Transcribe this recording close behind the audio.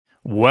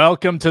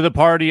Welcome to the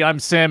party. I'm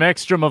Sam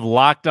Ekstrom of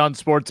Locked On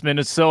Sports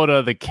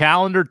Minnesota. The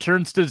calendar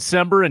turns to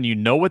December, and you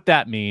know what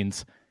that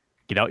means.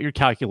 Get out your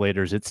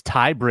calculators. It's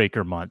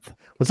tiebreaker month.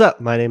 What's up?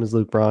 My name is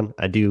Luke Braun.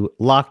 I do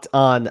Locked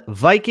On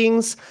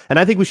Vikings, and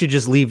I think we should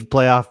just leave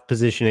playoff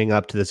positioning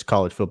up to this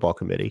college football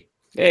committee.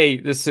 Hey,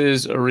 this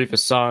is Arif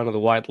Hassan of the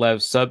White Lev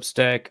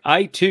Substack.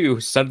 I,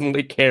 too,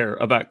 suddenly care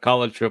about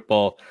college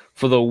football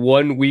for the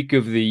 1 week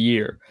of the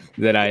year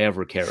that I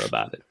ever care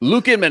about it.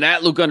 Luke Inman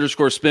at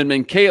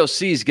Luke_Spinman.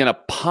 KOC is going to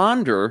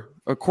ponder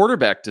a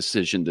quarterback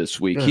decision this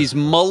week. He's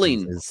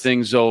mulling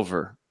things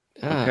over.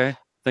 Okay?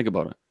 Think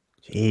about it.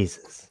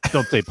 Jesus.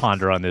 Don't say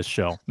ponder on this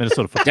show.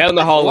 Minnesota football. Down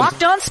the hall.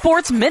 Locked On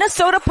Sports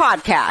Minnesota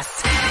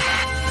podcast.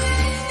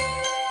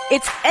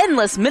 It's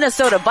endless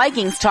Minnesota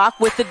Vikings talk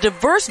with the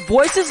diverse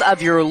voices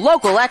of your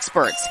local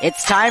experts.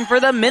 It's time for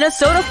the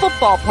Minnesota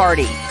Football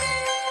Party.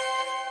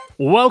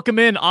 Welcome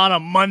in on a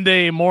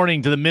Monday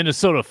morning to the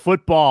Minnesota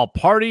Football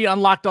Party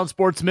on Locked On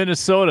Sports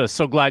Minnesota.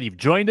 So glad you've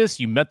joined us.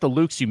 You met the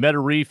Lukes, you met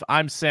Arif.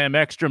 I'm Sam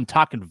Ekstrom,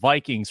 talking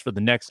Vikings for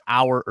the next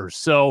hour or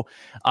so.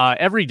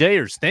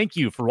 Everydayers, thank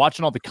you for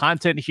watching all the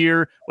content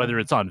here, whether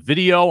it's on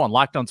video on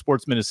Locked On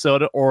Sports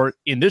Minnesota or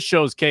in this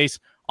show's case,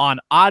 on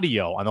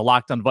audio on the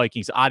Locked On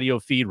Vikings audio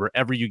feed,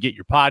 wherever you get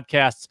your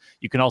podcasts.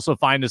 You can also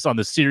find us on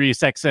the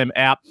SiriusXM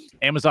app,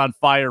 Amazon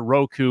Fire,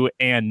 Roku,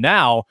 and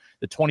now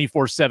the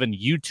 24/7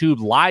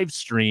 YouTube live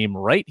stream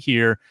right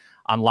here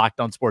on Locked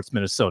On Sports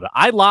Minnesota.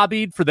 I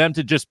lobbied for them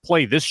to just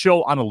play this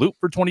show on a loop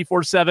for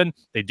 24/7.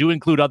 They do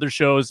include other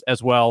shows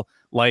as well,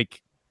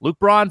 like Luke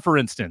Braun, for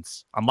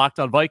instance, on Locked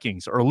On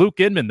Vikings, or Luke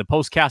Inman, the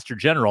postcaster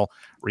general,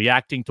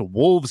 reacting to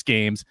Wolves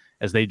games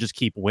as they just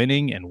keep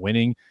winning and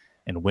winning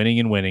and winning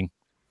and winning.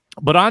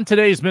 But on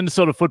today's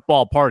Minnesota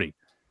Football Party,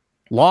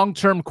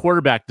 long-term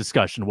quarterback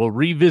discussion. We'll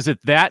revisit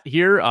that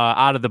here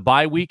out of the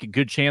bye week. A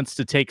good chance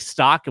to take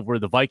stock of where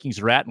the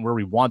Vikings are at and where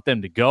we want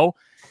them to go.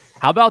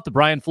 How about the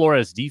Brian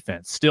Flores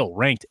defense, still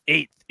ranked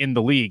 8th in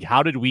the league?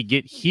 How did we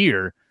get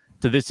here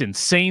to this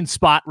insane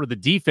spot where the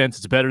defense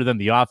is better than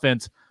the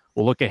offense?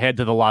 We'll look ahead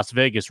to the Las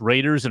Vegas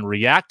Raiders and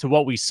react to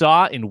what we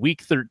saw in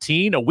Week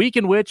 13, a week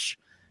in which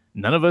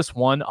none of us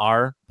won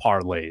our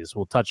parlays.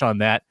 We'll touch on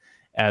that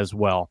as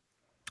well.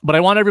 But I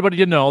want everybody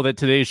to know that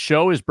today's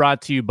show is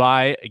brought to you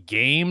by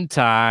Game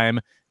Time.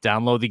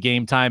 Download the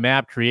Game Time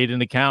app, create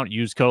an account,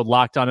 use code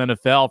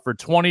LOCKEDONNFL for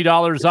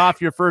 $20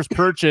 off your first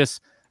purchase.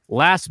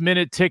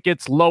 Last-minute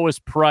tickets,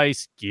 lowest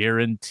price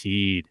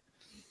guaranteed.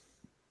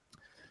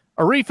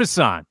 Arif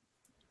Hassan,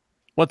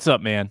 what's up,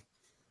 man?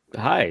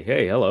 Hi.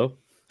 Hey, hello.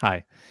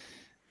 Hi.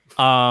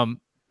 Why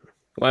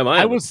am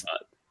I?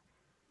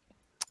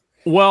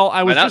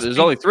 Why not? There's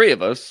only 3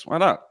 of us. Why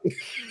not?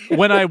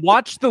 When I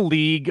watch the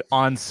league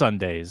on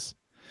Sundays,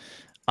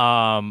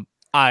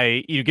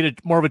 I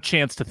get more of a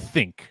chance to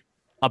think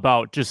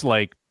about just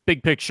like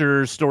big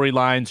picture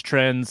storylines,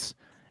 trends,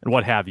 and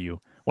what have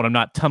you, when I'm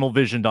not tunnel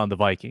visioned on the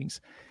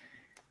Vikings.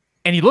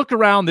 And you look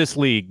around this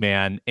league,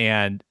 man,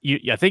 and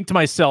I think to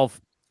myself,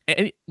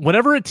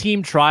 whenever a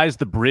team tries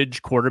the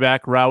bridge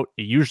quarterback route,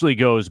 it usually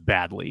goes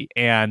badly.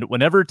 And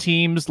whenever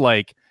teams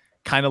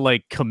kind of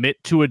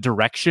commit to a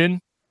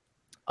direction,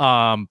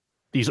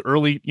 these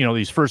early,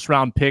 these first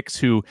round picks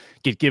who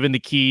get given the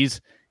keys,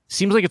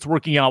 seems like it's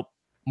working out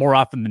more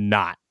often than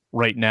not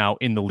right now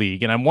in the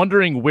league. And I'm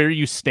wondering where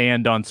you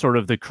stand on sort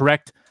of the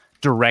correct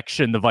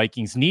direction the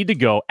Vikings need to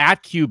go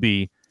at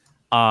QB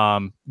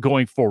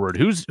going forward.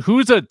 Who's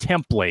a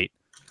template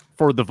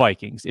for the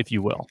Vikings, if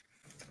you will?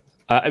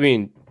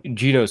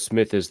 Geno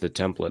Smith is the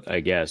template, I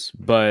guess,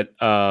 but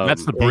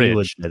that's the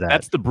bridge.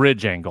 That's the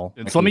bridge angle.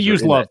 So let me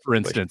use Love, for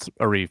instance,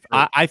 Arif.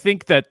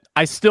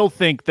 I still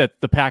think that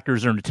the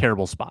Packers are in a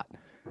terrible spot.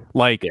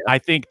 I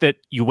think that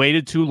you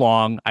waited too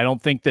long. I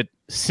don't think that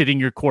sitting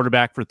your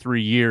quarterback for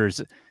 3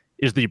 years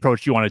is the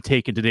approach you want to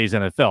take in today's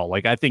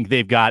NFL. I think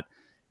they've got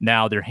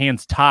now their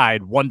hands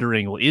tied,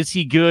 wondering, well, is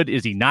he good?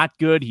 Is he not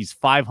good? He's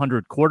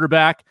 500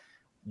 quarterback.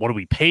 What do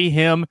we pay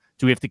him?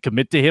 Do we have to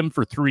commit to him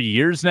for 3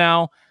 years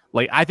now?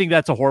 I think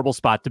that's a horrible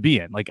spot to be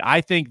in. I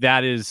think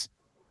that is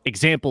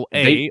example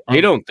A. They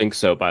don't think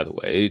so, by the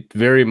way.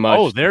 Very much.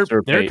 Oh,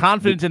 they're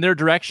confident in their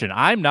direction.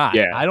 I'm not.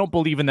 Yeah. I don't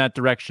believe in that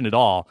direction at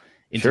all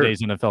in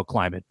today's NFL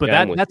climate. But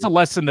that's a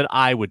lesson that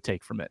I would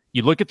take from it.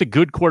 You look at the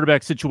good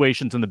quarterback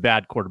situations and the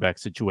bad quarterback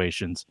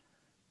situations.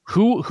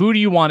 Who do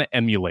you want to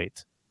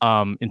emulate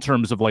in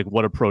terms of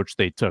what approach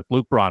they took?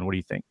 Luke Braun, what do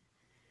you think?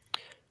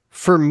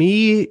 For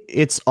me,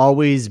 it's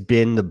always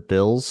been the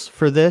Bills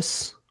for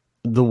this.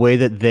 The way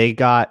that they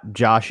got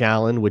Josh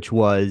Allen, which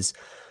was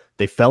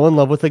they fell in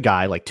love with a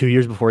guy 2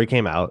 years before he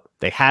came out.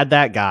 They had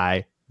that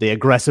guy. They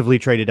aggressively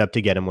traded up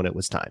to get him when it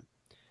was time.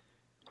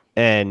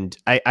 And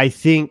I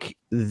think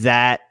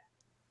that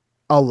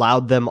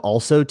allowed them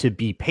also to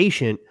be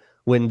patient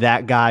when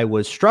that guy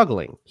was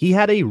struggling. He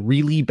had a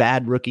really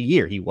bad rookie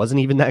year. He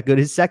wasn't even that good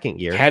his second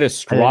year.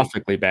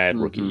 Catastrophically bad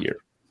rookie year.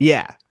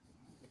 Yeah.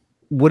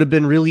 Would have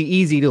been really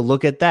easy to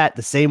look at that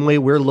the same way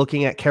we're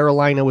looking at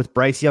Carolina with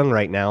Bryce Young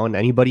right now. And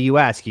anybody you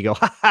ask, you go,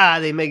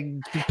 they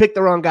pick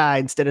the wrong guy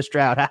instead of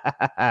Stroud.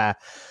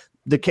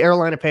 the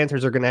Carolina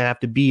Panthers are going to have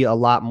to be a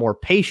lot more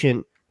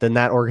patient than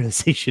that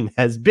organization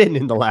has been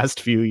in the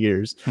last few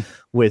years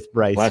with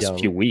Bryce last Young.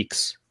 few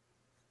weeks.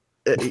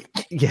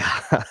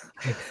 Yeah.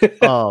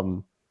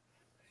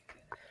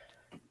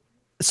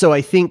 So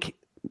I think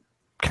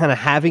kind of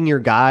having your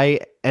guy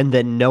and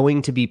then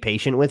knowing to be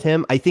patient with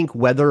him, I think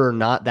whether or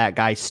not that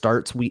guy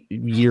starts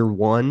year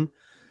one,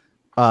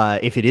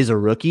 if it is a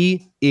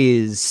rookie,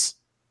 is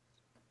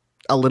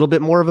a little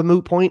bit more of a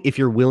moot point if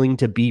you're willing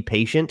to be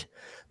patient.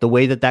 The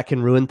way that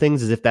can ruin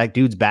things is if that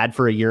dude's bad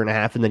for a year and a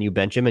half and then you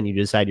bench him and you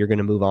decide you're going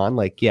to move on.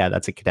 Like, yeah,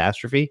 that's a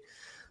catastrophe.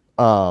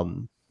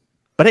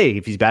 But hey,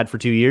 if he's bad for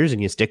 2 years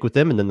and you stick with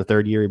him and then the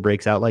third year he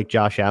breaks out like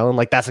Josh Allen,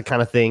 like that's the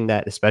kind of thing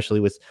that, especially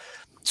with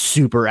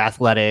super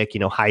athletic,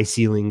 high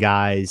ceiling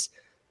guys,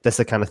 that's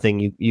the kind of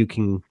thing you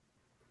can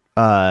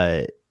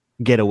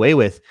get away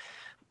with.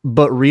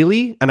 But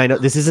really, and I know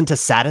this isn't a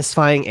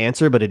satisfying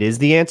answer, but it is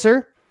the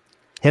answer,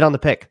 hit on the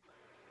pick.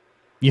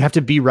 You have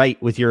to be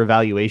right with your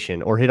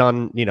evaluation, or hit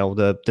on,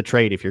 the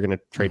trade if you're going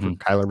to trade for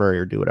Kyler Murray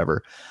or do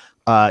whatever.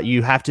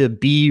 You have to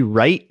be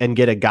right and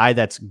get a guy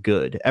that's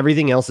good.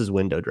 Everything else is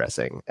window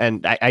dressing.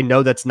 And I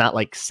know that's not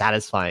like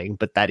satisfying,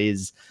 but that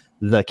is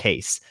the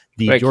case.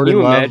 The Jordan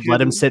Love,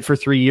 let him sit for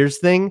 3 years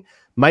thing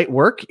might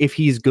work if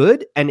he's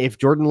good. And if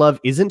Jordan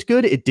Love isn't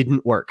good, it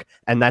didn't work.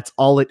 And that's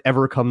all it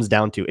ever comes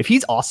down to. If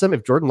he's awesome,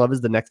 if Jordan Love is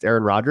the next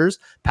Aaron Rodgers,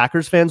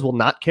 Packers fans will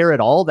not care at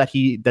all that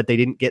they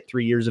didn't get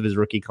 3 years of his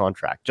rookie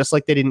contract, just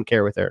like they didn't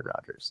care with Aaron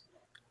Rodgers.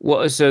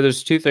 Well, so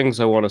there's two things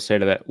I want to say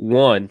to that.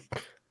 One,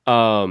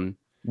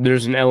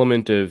 there's an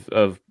element of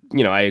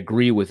I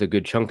agree with a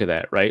good chunk of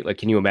that, right? Like,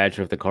 can you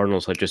imagine if the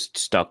Cardinals had just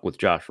stuck with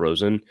Josh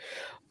Rosen?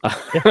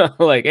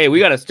 Like, hey, we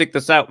got to stick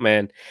this out,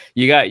 man.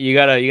 You got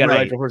to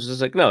ride your horses.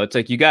 It's like, no, it's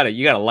like you got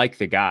to like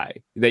the guy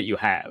that you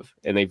have,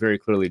 and they very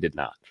clearly did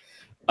not.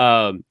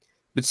 But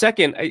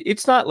second,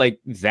 it's not like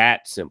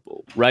that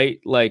simple,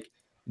 right? Like,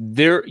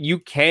 you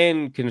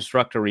can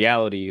construct a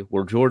reality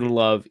where Jordan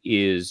Love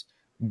is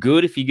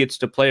good if he gets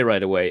to play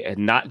right away and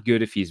not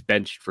good if he's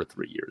benched for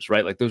 3 years,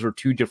 right? Like, those are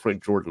two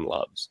different Jordan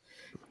Loves.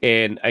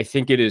 And I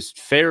think it is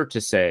fair to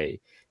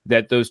say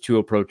that those two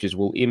approaches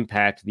will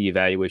impact the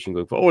evaluation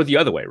going forward, or the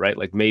other way, right?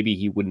 Like, maybe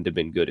he wouldn't have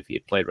been good if he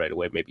had played right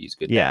away. Maybe he's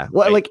good. Yeah. Now,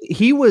 well, right? like,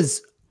 he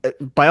was,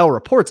 by all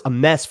reports, a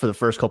mess for the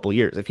first couple of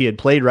years. If he had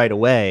played right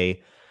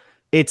away,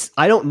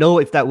 I don't know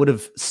if that would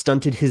have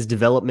stunted his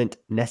development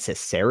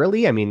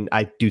necessarily. I mean,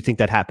 I do think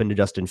that happened to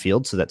Justin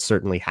Fields, so that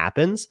certainly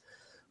happens.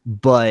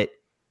 But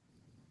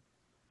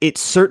it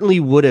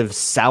certainly would have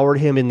soured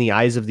him in the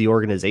eyes of the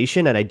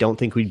organization, and I don't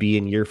think we'd be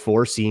in year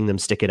 4 seeing them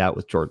stick it out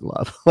with Jordan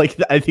Love. Like,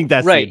 I think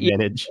that's right. The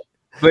advantage.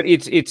 But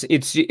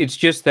it's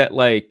just that,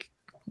 like,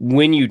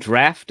 when you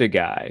draft a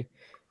guy,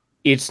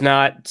 it's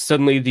not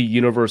suddenly the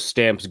universe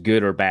stamps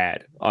good or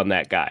bad on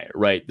that guy,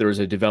 right? There's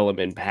a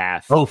development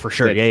path. Oh, for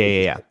sure.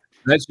 Yeah.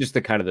 That's just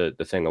the kind of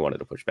the thing I wanted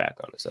to push back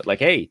on. Is that, like,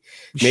 hey,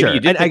 maybe sure. you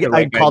did. And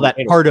I call that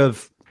part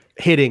of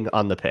hitting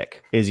on the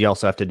pick, is you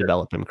also have to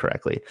develop him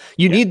correctly.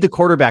 You need the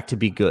quarterback to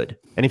be good.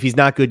 And if he's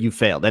not good, you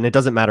failed. And it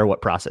doesn't matter what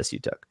process you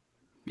took.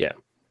 Yeah.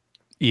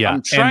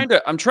 I'm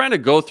trying to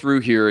go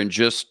through here and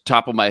just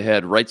top of my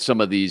head, write some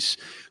of these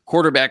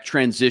quarterback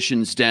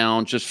transitions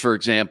down. Just for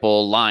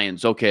example,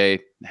 Lions, okay,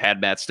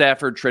 had Matt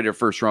Stafford, traded a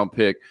first round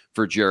pick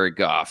for Jared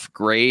Goff.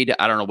 Grade,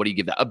 I don't know, what do you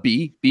give that? A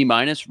B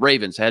minus.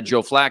 Ravens had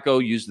Joe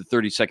Flacco, used the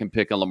 32nd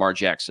pick on Lamar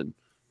Jackson.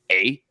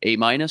 A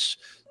minus.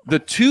 The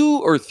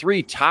 2 or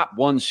 3 top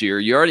ones here,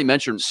 you already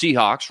mentioned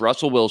Seahawks,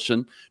 Russell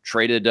Wilson,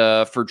 traded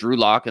for Drew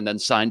Lock and then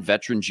signed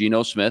veteran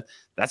Geno Smith.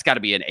 That's got to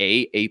be an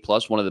A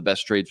plus, one of the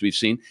best trades we've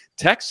seen.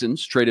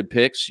 Texans traded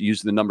picks,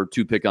 used the number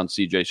 2 pick on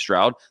CJ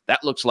Stroud.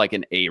 That looks like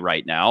an A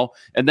right now.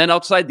 And then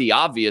outside the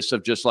obvious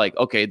of just like,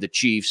 okay, the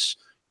Chiefs,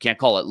 can't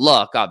call it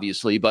luck,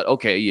 obviously, but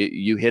okay,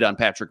 you hit on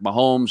Patrick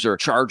Mahomes, or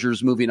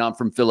Chargers moving on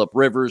from Phillip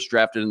Rivers,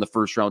 drafted in the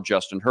first round,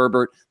 Justin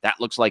Herbert. That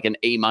looks like an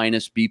A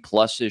minus, B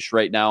plus-ish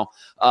right now.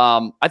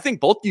 I think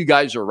both you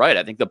guys are right.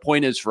 I think the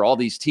point is, for all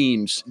these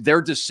teams,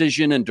 their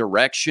decision and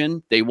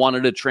direction they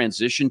wanted to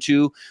transition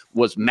to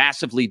was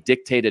massively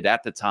dictated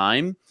at the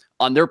time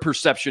on their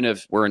perception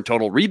of, we're in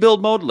total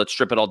rebuild mode, let's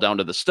strip it all down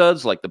to the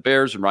studs like the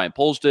Bears and Ryan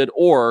Poles did,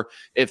 or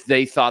if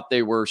they thought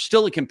they were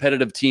still a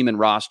competitive team and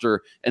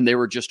roster and they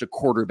were just a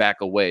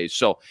quarterback away.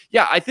 So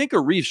yeah, I think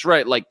Arif's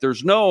right. Like,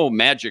 there's no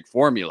magic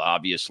formula,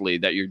 obviously,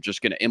 that you're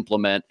just going to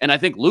implement. And I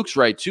think Luke's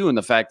right too, in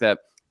the fact that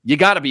you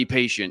got to be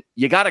patient.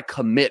 You got to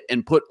commit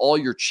and put all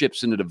your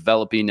chips into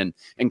developing and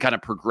kind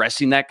of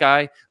progressing that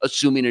guy,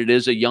 assuming it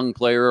is a young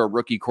player, a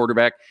rookie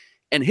quarterback.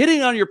 And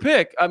hitting on your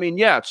pick, I mean,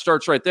 yeah, it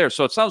starts right there.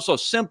 So it sounds so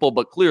simple,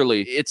 but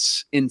clearly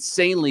it's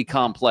insanely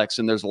complex,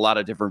 and there's a lot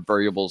of different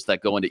variables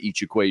that go into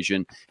each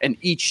equation. And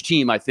each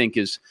team, I think,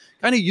 is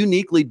kind of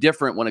uniquely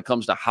different when it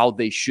comes to how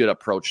they should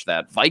approach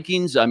that.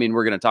 Vikings, I mean,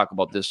 we're going to talk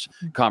about this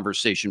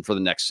conversation for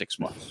the next 6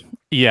 months.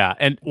 Yeah,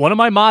 and one of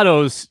my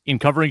mottos in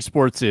covering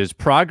sports is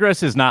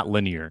progress is not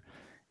linear.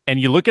 And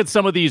you look at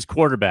some of these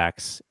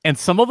quarterbacks, and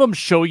some of them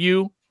show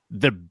you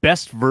the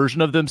best version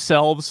of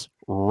themselves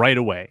right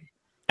away.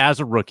 As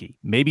a rookie,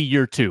 maybe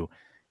year 2.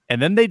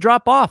 and then they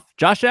drop off.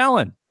 Josh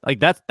Allen, like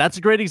that's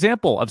a great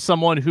example of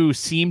someone who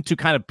seemed to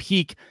kind of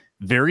peak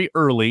very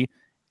early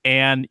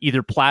and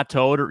either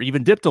plateaued or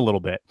even dipped a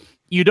little bit.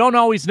 You don't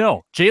always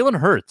know. Jalen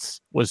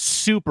Hurts was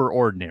super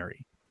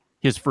ordinary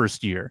his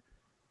first year.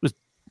 Was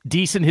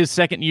decent his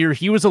second year.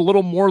 He was a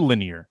little more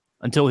linear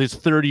until his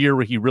third year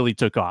where he really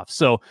took off.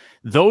 So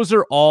those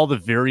are all the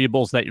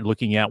variables that you're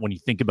looking at when you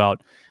think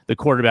about the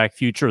quarterback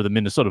future of the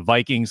Minnesota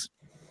Vikings.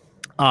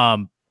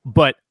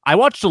 But I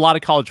watched a lot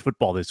of college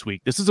football this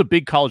week. This is a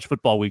big college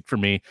football week for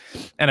me,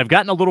 and I've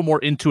gotten a little more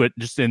into it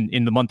just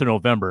in the month of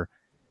November.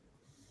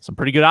 Some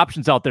pretty good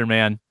options out there,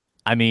 man.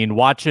 I mean,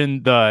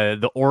 watching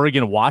the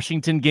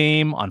Oregon-Washington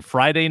game on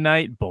Friday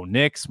night, Bo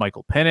Nix,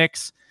 Michael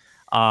Penix.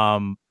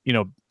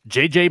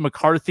 J.J.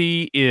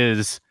 McCarthy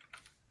is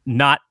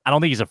not, I don't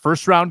think he's a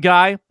first-round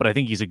guy, but I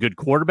think he's a good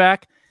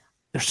quarterback.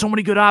 There's so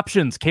many good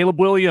options. Caleb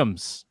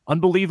Williams,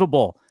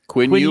 unbelievable.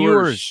 Quinn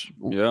Ewers.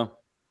 Yeah.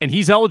 And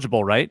he's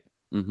eligible, right?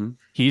 Mm-hmm.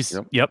 He's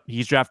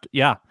drafted.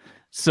 Yeah.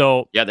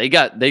 So yeah, they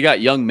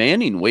got young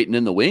Manning waiting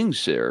in the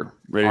wings there,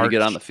 ready to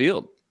get on the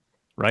field.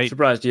 Right.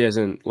 Surprised he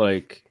hasn't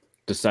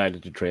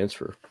decided to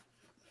transfer.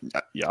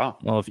 Yeah.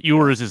 Well, if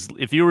Ewers is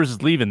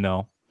leaving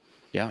though.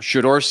 Yeah.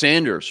 Shedeur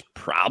Sanders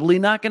probably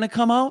not going to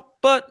come out,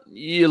 but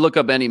you look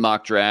up any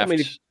mock draft. I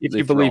mean, if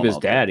you believe his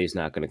dad, he's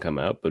not going to come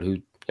out. But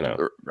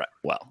right?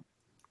 Well,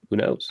 who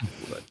knows?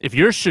 If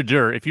you're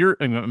Shedeur,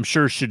 I'm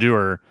sure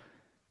Shedeur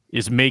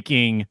is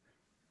making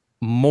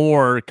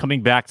more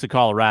coming back to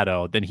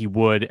Colorado than he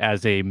would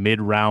as a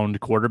mid-round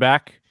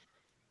quarterback,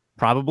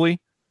 probably,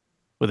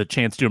 with a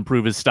chance to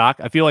improve his stock.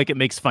 I feel like it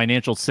makes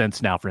financial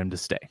sense now for him to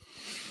stay. I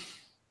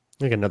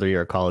think another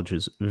year of college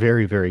is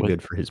very, very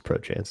good for his pro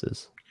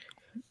chances.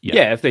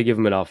 Yeah, if they give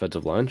him an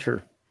offensive line,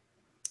 sure.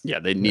 Yeah,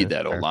 they need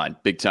that O-line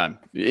big time.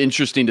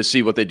 Interesting to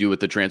see what they do with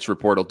the transfer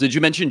portal. Did you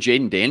mention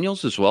Jaden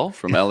Daniels as well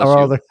from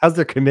LSU? How's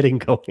their committing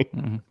going?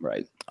 Mm-hmm.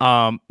 Right.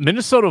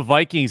 Minnesota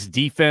Vikings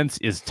defense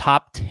is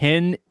top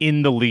 10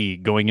 in the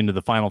league going into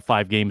the final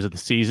 5 games of the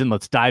season.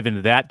 Let's dive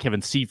into that.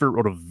 Kevin Seifert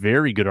wrote a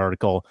very good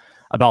article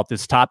about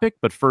this topic.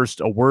 But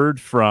first, a word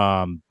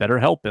from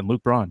BetterHelp and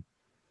Luke Braun.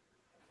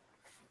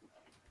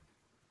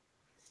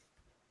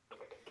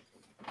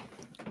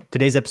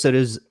 Today's episode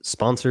is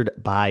sponsored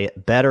by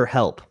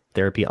BetterHelp.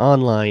 Therapy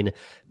online,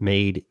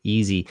 made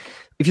easy.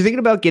 If you're thinking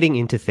about getting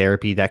into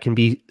therapy, that can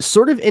be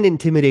sort of an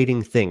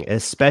intimidating thing,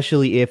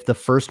 especially if the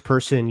first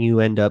person you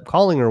end up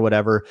calling or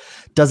whatever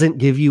doesn't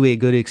give you a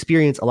good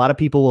experience. A lot of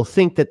people will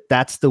think that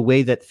that's the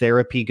way that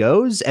therapy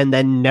goes and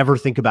then never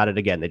think about it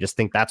again. They just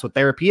think that's what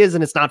therapy is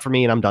and it's not for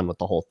me and I'm done with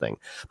the whole thing.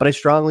 But I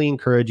strongly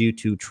encourage you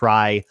to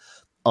try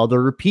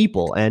other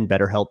people, and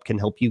BetterHelp can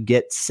help you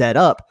get set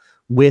up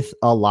with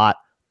a lot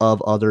of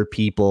other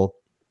people.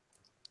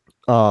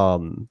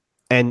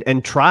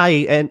 And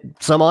try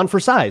some on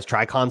for size.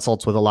 Try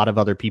consults with a lot of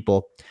other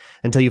people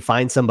until you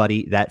find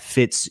somebody that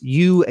fits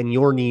you and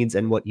your needs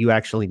and what you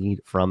actually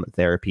need from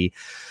therapy.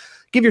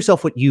 Give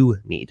yourself what you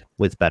need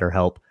with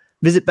BetterHelp.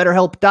 Visit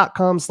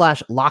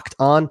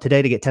BetterHelp.com/lockedon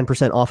today to get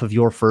 10% off of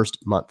your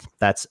first month.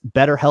 That's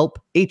BetterHelp,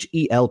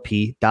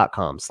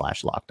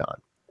 HELP.com/lockedon.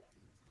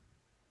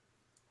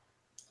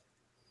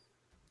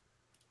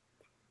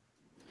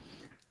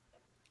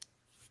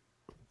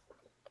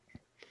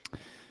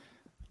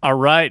 All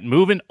right,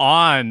 moving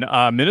on.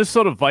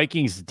 Minnesota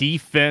Vikings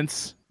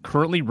defense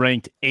currently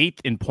ranked 8th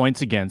in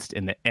points against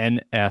in the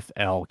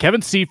NFL.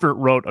 Kevin Seifert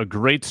wrote a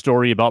great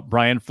story about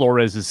Brian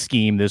Flores'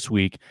 scheme this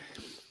week.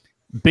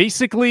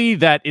 Basically,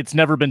 that it's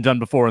never been done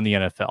before in the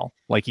NFL.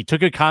 Like, he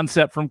took a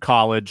concept from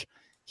college,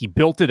 he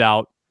built it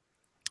out,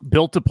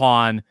 built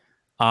upon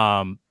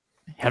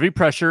heavy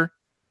pressure,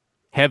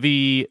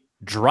 heavy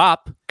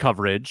drop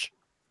coverage,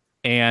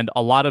 and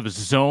a lot of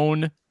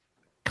zone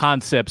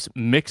concepts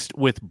mixed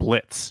with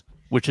blitz,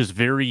 which is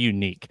very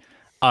unique.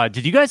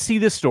 Did you guys see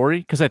this story?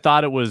 Because I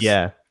thought it was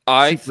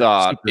I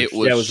thought it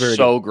was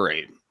so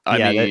great.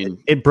 I mean,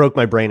 it broke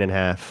my brain in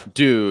half,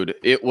 dude.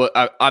 It was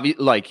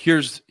like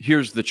here's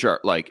the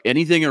chart. Like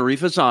anything Arif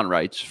Hassan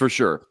writes for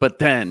sure, but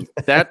then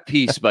that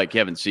piece by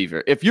Kevin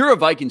Seifert. If you're a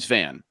Vikings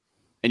fan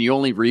and you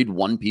only read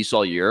one piece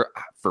all year,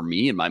 for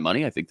me and my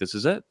money, I think this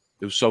is it.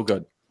 It was so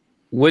good.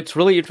 What's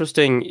really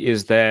interesting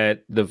is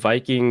that the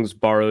Vikings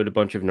borrowed a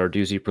bunch of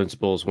Narduzzi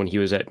principles when he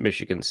was at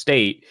Michigan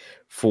State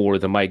for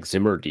the Mike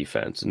Zimmer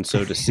defense. And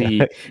so to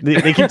see...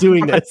 they keep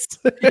doing this.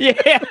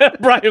 Yeah,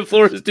 Brian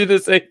Flores do the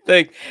same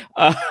thing.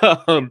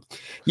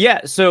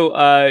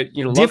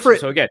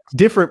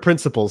 Different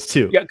principles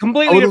too. Yeah,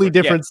 completely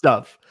different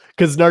stuff.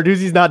 Because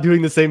Narduzzi's not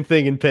doing the same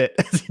thing in Pitt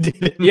as he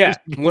did in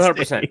Michigan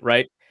 100%, State.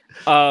 right?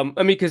 I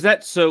mean, because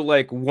that's so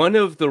like one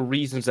of the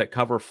reasons that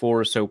cover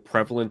 4 is so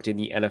prevalent in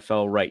the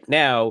NFL right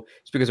now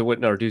is because of what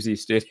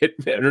Narduzzi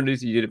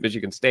did at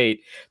Michigan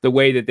State. The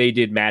way that they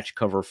did match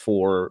cover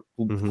 4,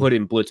 put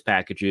in blitz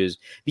packages.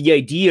 The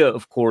idea,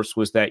 of course,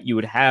 was that you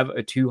would have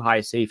a too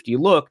high safety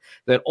look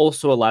that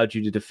also allowed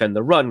you to defend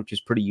the run, which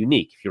is pretty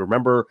unique. If you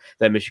remember,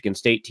 that Michigan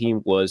State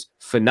team was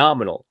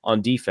phenomenal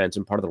on defense,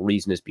 and part of the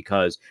reason is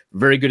because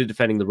very good at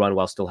defending the run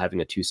while still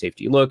having a 2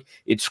 safety look.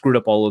 It screwed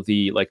up all of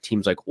the like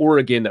teams like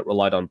Oregon that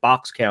relied on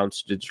box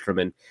counts to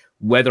determine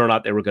whether or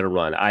not they were going to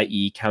run,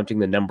 i.e. counting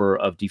the number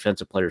of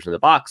defensive players in the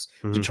box,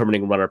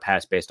 determining run or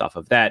pass based off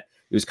of that.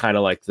 It was kind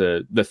of like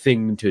the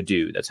thing to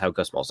do. That's how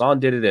Gus Malzahn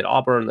did it at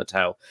Auburn. That's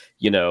how,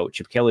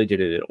 Chip Kelly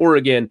did it at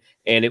Oregon.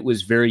 And it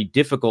was very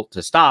difficult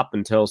to stop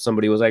until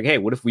somebody was like, hey,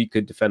 what if we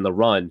could defend the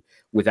run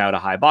without a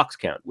high box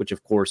count? Which,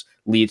 of course,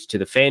 leads to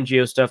the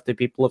Fangio stuff that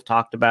people have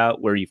talked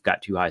about, where you've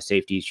got too high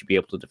safeties. You should be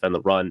able to defend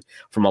the run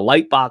from a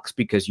light box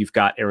because you've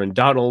got Aaron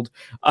Donald,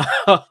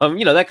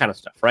 that kind of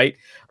stuff, right?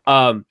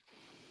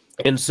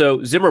 And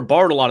so Zimmer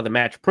borrowed a lot of the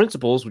match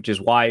principles, which is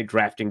why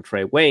drafting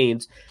Trey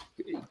Waynes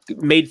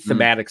made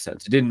thematic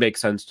sense. It didn't make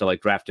sense to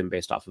like draft him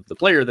based off of the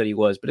player that he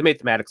was, but it made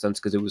thematic sense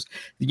because it was,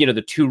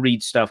 the 2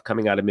 read stuff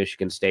coming out of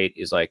Michigan State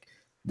is like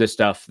the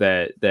stuff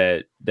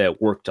that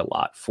worked a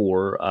lot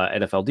for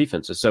NFL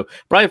defenses. So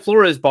Brian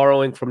Flores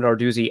borrowing from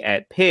Narduzzi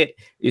at Pitt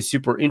is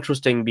super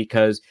interesting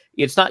because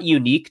it's not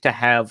unique to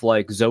have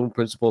like zone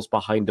principles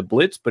behind a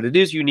blitz, but it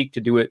is unique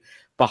to do it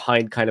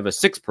behind kind of a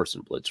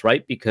 6-person blitz,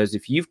 right? Because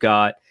if you've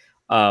got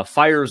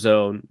fire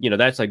zone,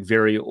 that's like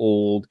very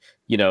old,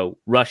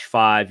 rush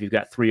 5, you've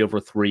got 3 over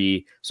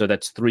 3. So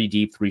that's 3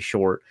 deep, 3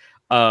 short.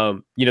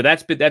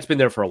 That's been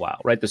there for a while,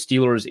 right? The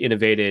Steelers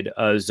innovated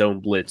zone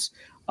blitz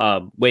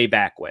way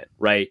back when,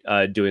 right?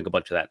 Doing a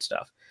bunch of that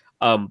stuff.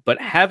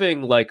 But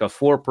having like a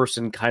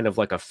 4-person kind of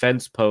like a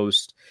fence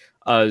post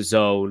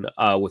zone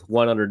with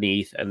 1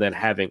 underneath and then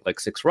having like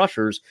 6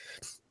 rushers,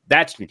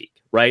 that's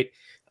unique, right?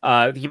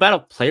 The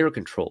amount of player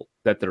control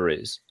that there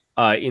is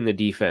in the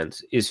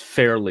defense is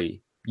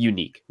fairly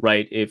unique,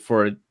 right?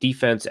 For a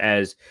defense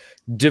as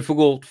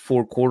difficult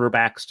for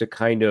quarterbacks to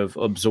kind of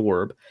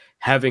absorb,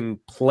 having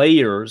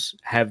players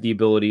have the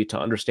ability to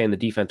understand the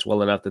defense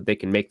well enough that they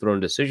can make their own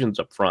decisions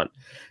up front,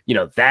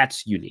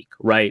 that's unique,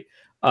 right?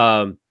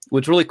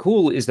 What's really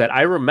cool is that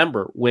I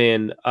remember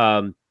when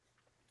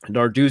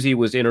Narduzzi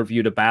was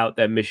interviewed about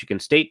that Michigan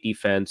State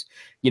defense.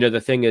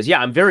 The thing is,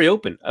 I'm very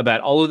open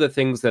about all of the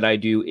things that I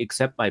do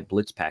except my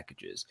blitz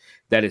packages.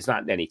 That is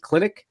not in any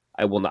clinic.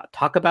 I will not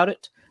talk about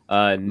it.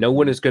 No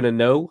one is going to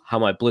know how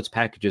my blitz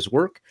packages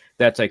work.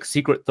 That's like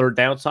secret third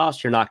down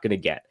sauce you're not going to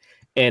get.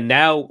 And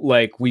now,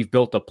 like, we've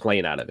built a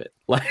plane out of it.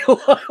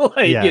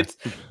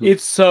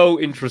 It's so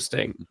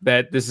interesting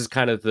that this is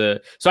kind of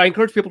so I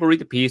encourage people to read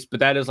the piece, but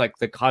that is like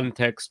the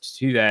context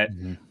to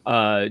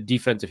that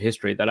defensive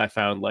history that I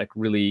found like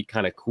really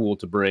kind of cool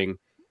to bring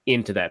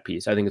into that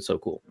piece. I think it's so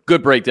cool.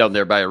 Good breakdown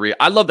there by Ari.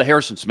 I love the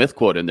Harrison Smith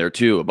quote in there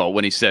too about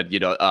when he said,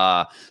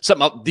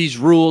 something about these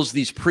rules,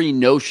 these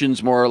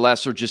pre-notions more or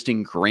less are just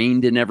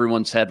ingrained in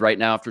everyone's head right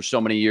now after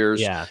so many years.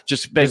 Yeah.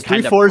 Just been there's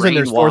 3 kind of 4s and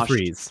there's 4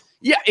 brainwashed. 3s.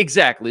 Yeah,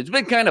 exactly. It's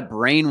been kind of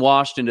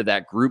brainwashed into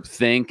that group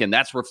think, and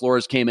that's where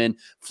Flores came in,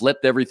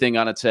 flipped everything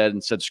on its head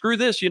and said, screw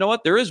this. You know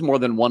what? There is more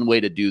than one way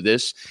to do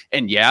this.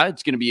 And yeah,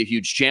 it's going to be a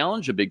huge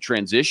challenge, a big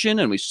transition,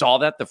 and we saw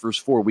that the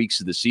first 4 weeks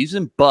of the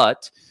season.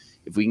 But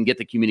if we can get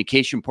the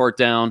communication part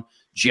down,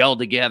 gel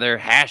together,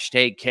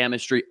 hashtag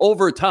chemistry,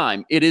 over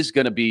time, it is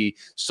going to be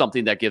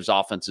something that gives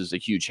offenses a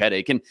huge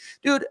headache. And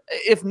dude,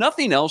 if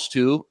nothing else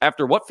too,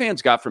 after what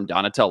fans got from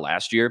Donatel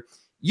last year,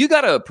 you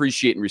got to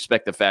appreciate and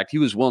respect the fact he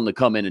was willing to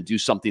come in and do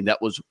something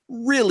that was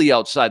really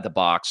outside the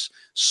box,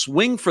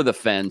 swing for the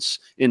fence,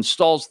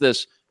 installs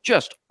this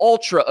just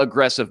ultra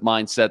aggressive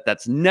mindset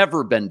that's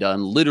never been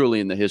done literally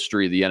in the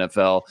history of the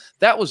NFL.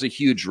 That was a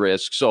huge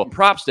risk. So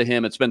props to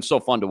him. It's been so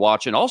fun to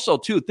watch. And also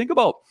too, think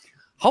about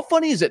how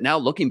funny is it now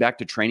looking back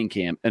to training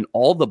camp and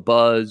all the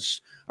buzz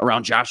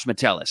around Josh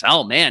Metellus.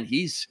 Oh man,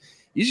 he's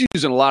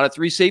using a lot of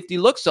 3 safety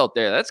looks out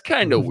there. That's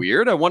kind of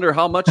weird. I wonder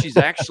how much he's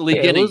actually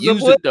going to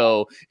use it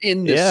though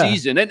in the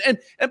season. And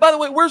by the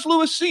way, where's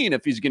Lewis Cine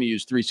if he's going to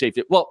use 3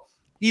 safety? Well,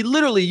 he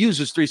literally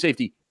uses 3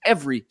 safety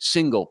every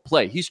single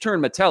play. He's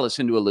turned Metellus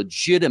into a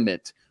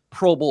legitimate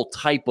Pro Bowl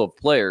type of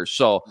player.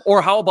 So,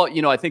 or how about,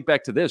 I think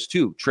back to this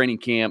too, training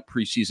camp,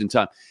 preseason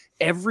time.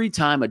 Every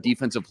time a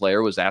defensive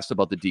player was asked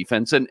about the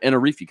defense, and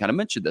Arif, you kind of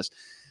mentioned this,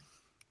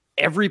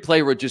 every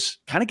player would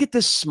just kind of get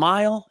this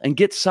smile and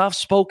get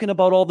soft-spoken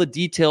about all the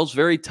details,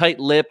 very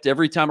tight-lipped.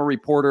 Every time a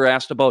reporter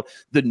asked about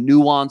the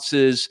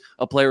nuances,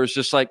 a player was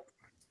just like,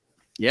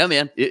 yeah,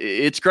 man,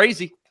 it's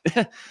crazy.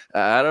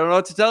 I don't know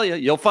what to tell you.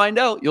 You'll find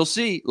out. You'll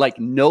see. Like,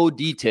 no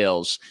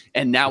details.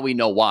 And now we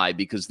know why,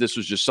 because this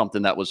was just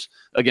something that was,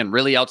 again,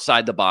 really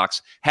outside the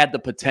box, had the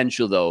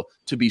potential, though,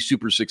 to be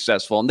super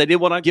successful. And they didn't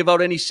want to give out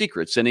any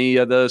secrets, any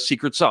of the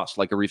secret sauce,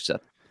 like Arif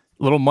said.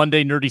 Little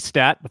Monday nerdy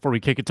stat before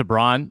we kick it to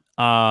Braun.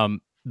 The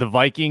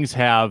Vikings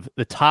have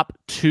the top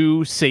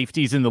 2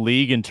 safeties in the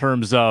league in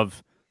terms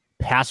of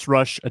pass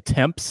rush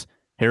attempts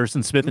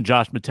Harrison Smith and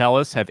Josh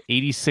Metellus have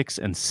 86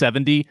 and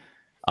 70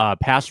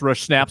 pass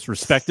rush snaps,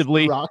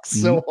 respectively. Rocks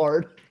so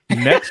hard.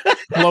 Next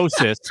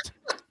closest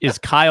is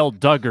Kyle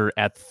Duggar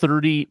at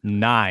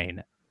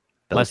 39,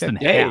 less than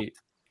half.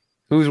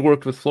 Who's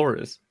worked with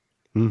Flores?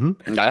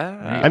 Mm-hmm.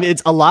 I mean,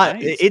 it's a lot.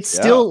 Nice. It's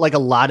still like a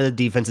lot of the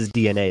defense's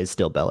DNA is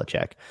still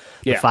Belichick.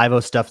 The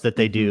 5-0 stuff that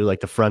they do, like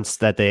the fronts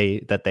that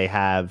they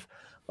have.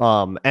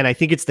 And I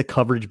think it's the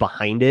coverage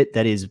behind it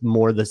that is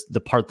more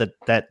the part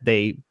that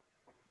they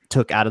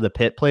took out of the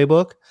Pitt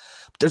playbook.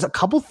 There's a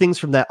couple things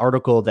from that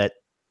article that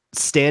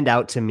stand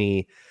out to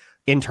me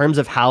in terms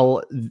of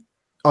how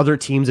other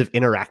teams have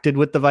interacted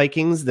with the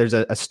Vikings. There's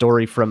a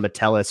story from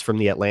Metellus from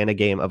the Atlanta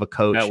game of a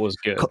coach That was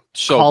good.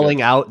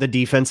 calling out the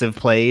defensive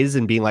plays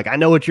and being like, I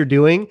know what you're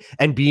doing,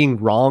 and being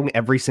wrong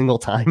every single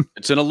time.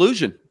 It's an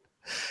illusion.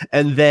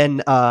 And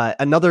then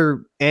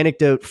another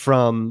anecdote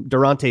from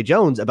Durante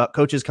Jones about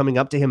coaches coming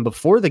up to him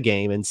before the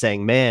game and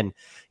saying, man,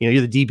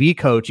 you're the DB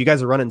coach. You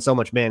guys are running so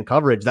much man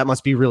coverage. That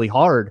must be really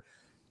hard.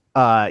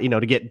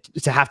 To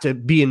have to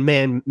be in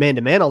man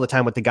to man all the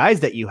time with the guys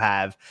that you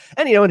have.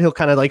 And, and he'll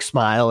kind of like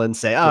smile and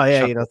say, oh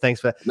yeah,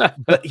 thanks for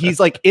that. But he's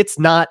like, it's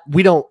not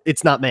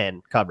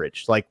man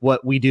coverage. Like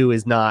what we do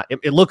is not,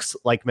 it looks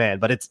like man,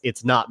 but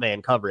it's not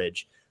man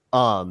coverage.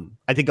 I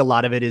think a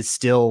lot of it is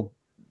still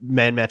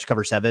man match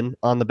cover 7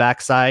 on the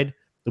backside,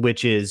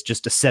 which is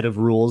just a set of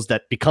rules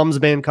that becomes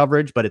man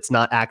coverage, but it's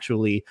not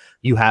actually,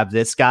 you have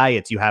this guy,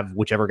 it's you have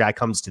whichever guy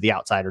comes to the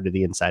outside or to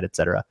the inside,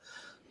 etc.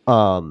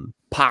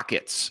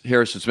 Pockets.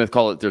 Harrison Smith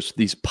called it. There's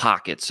these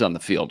pockets on the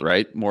field,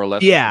 right? More or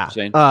less. Yeah.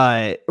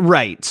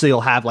 Right. So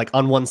you'll have like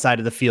on one side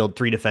of the field,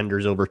 3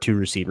 defenders over 2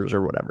 receivers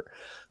or whatever.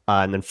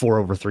 And then 4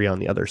 over 3 on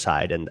the other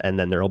side. And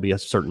then there'll be a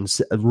certain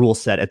rule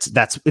set.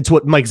 It's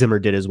what Mike Zimmer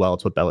did as well.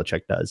 It's what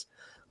Belichick does.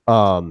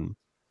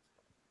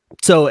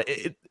 So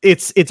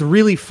it's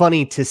really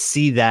funny to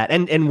see that.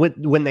 And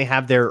when they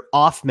have their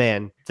off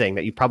man thing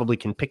that you probably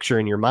can picture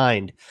in your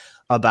mind,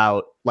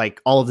 about like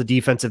all of the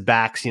defensive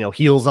backs,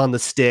 heels on the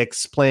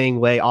sticks,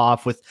 playing way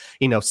off with,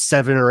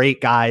 7 or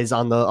 8 guys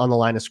on the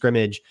line of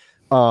scrimmage,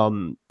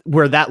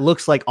 where that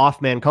looks like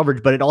off man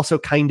coverage, but it also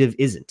kind of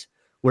isn't,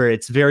 where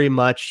it's very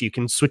much, you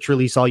can switch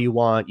release all you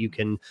want. You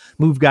can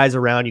move guys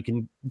around. You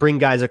can bring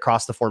guys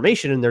across the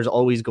formation, and there's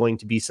always going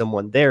to be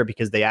someone there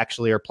because they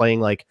actually are playing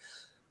like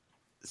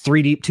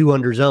 3 deep, 2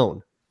 under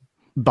zone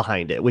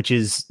behind it, which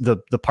is the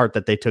part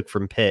that they took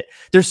from Pitt.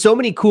 There's so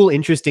many cool,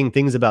 interesting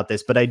things about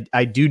this, but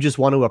I do just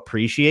want to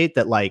appreciate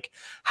that, like,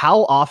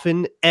 how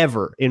often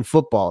ever in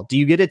football do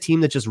you get a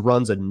team that just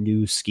runs a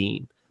new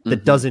scheme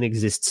that doesn't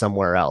exist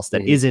somewhere else,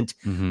 that isn't,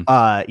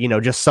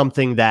 just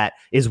something that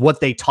is what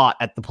they taught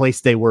at the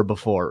place they were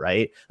before,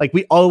 right? Like,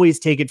 we always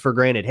take it for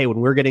granted. Hey, when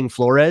we're getting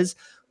Flores,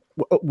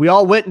 we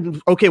all went and,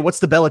 okay,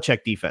 what's the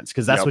Belichick defense?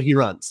 Because that's what he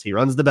runs. He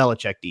runs the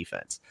Belichick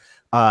defense.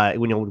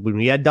 When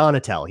we had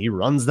Donatel, he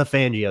runs the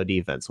Fangio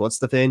defense. What's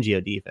the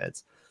Fangio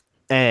defense?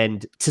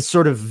 And to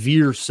sort of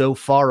veer so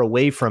far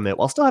away from it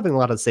while still having a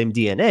lot of the same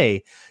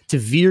DNA, to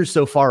veer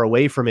so far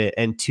away from it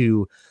and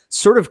to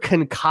sort of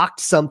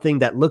concoct something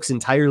that looks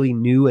entirely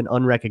new and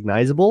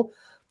unrecognizable,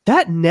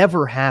 that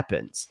never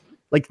happens.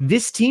 Like,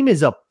 this team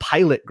is a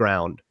pilot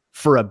ground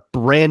for a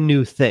brand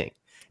new thing.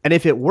 And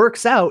if it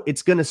works out,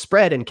 it's going to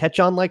spread and catch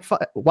on like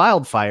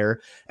wildfire.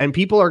 And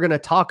people are going to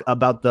talk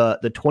about the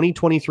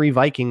 2023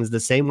 Vikings the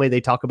same way they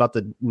talk about I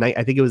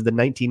think it was the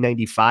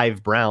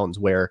 1995 Browns,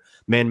 where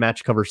man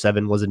match cover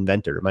 7 was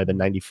invented. It might have been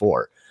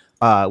 94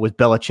 with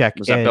Belichick.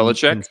 Was that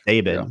Belichick? And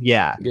Saban.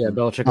 Yeah,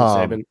 Belichick and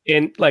Saban.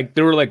 And like,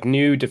 there were like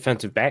new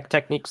defensive back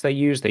techniques they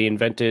used. They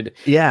invented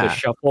the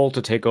shuffle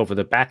to take over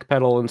the back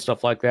pedal and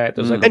stuff like that.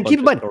 There's like, and keep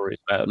in mind,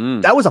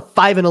 that was a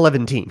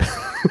 5-11 team.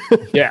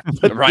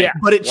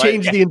 But it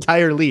changed the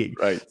entire league.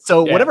 Right.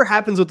 So whatever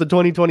happens with the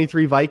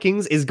 2023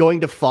 Vikings is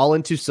going to fall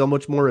into so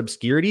much more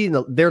obscurity.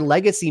 And their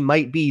legacy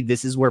might be,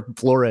 this is where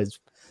Flores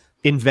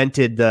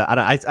invented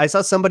I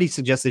saw somebody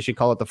suggest they should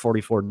call it the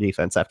 44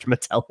 defense after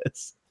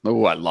Metellus.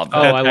 Oh, I love that.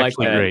 Oh, I like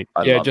that. Great.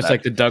 Just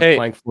like the Doug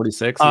Plank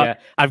 46.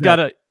 I've got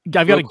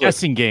a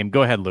guessing game.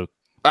 Go ahead, Luke.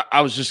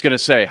 I was just going to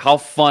say, how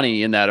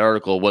funny in that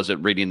article was it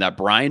reading that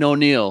Brian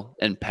O'Neill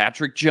and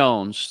Patrick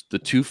Jones, the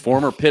 2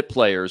 former Pitt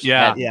players,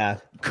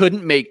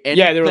 couldn't make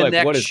any they were connection.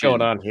 like, what is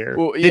going on here?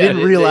 Well, they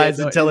didn't realize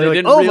until they were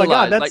like, oh my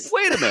God, that's... like,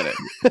 wait a minute.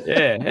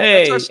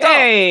 Hey,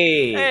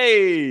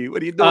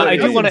 what are you doing? I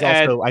do want to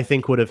add, I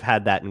think would have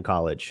had that in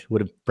college, would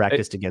have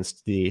practiced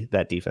against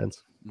that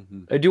defense.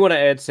 I do want to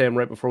add, Sam,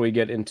 right before we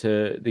get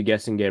into the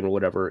guessing game or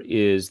whatever,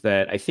 is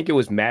that I think it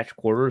was Match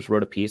Quarters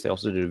wrote a piece. They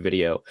also did a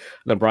video on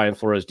the Brian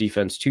Flores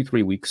defense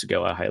 2-3 weeks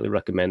ago. I highly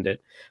recommend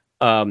it.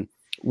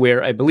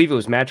 Where I believe it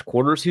was Match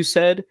Quarters who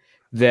said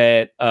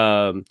that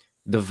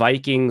the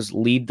Vikings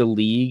lead the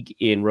league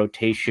in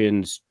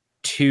rotations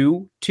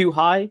too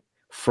high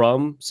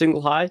from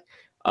single high,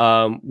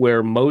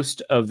 where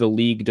most of the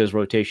league does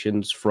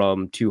rotations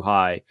from too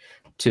high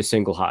to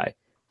single high.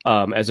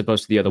 As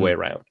opposed to the other way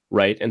around,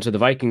 right? And so the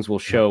Vikings will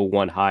show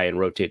 1 high and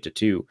rotate to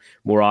 2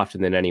 more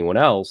often than anyone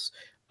else.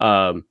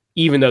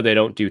 even though they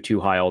don't do too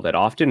high all that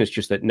often. It's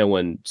just that no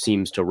one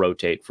seems to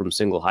rotate from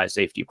single high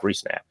safety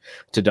pre-snap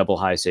to double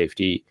high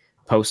safety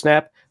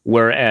post-snap.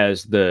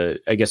 Whereas the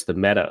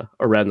meta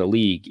around the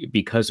league,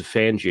 because of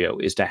Fangio,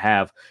 is to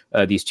have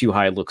these too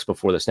high looks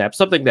before the snap,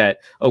 something that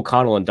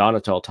O'Connell and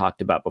Donatel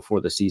talked about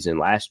before the season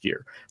last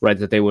year, right?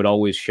 That they would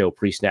always show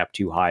pre-snap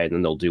too high and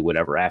then they'll do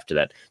whatever after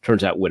that.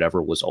 Turns out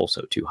whatever was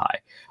also too high.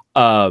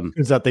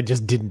 Turns out they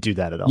just didn't do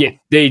that at all. Yeah,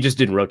 they just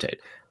didn't rotate.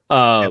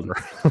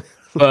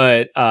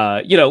 But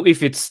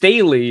if it's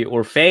Staley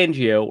or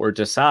Fangio or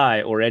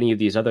Desai or any of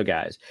these other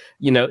guys,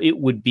 it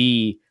would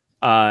be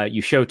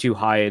you show too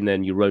high and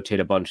then you rotate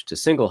a bunch to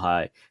single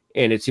high.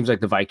 And it seems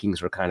like the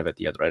Vikings are kind of at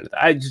the other end of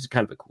that. It's just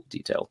kind of a cool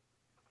detail.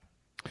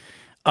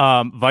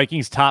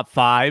 Vikings top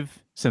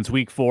 5 since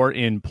week 4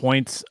 in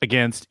points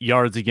against,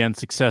 yards against,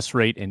 success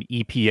rate, and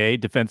EPA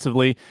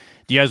defensively.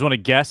 Do you guys want to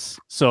guess?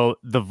 So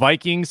the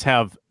Vikings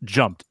have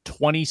jumped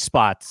 20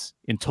 spots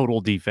in total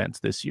defense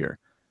this year.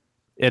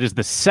 It is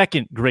the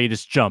second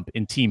greatest jump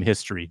in team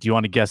history. Do you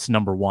want to guess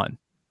number 1?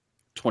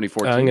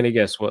 2014. I'm going to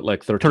guess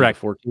like 13 Correct.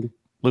 14?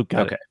 Luke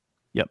got it.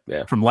 Yep.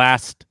 Yeah. From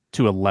last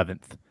to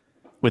 11th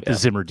with the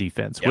Zimmer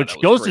defense, which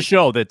goes to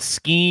show that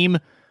scheme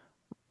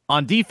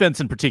on defense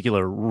in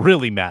particular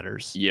really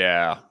matters.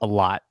 Yeah. A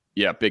lot.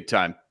 Yeah, big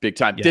time. Big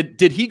time. Yeah.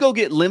 Did he go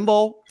get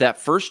Linval that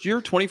first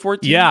year,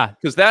 2014? Yeah.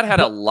 Because that had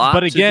a lot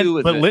to do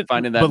with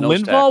finding that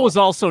nose Linval tackle. was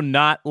also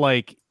not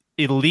like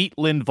elite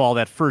Linval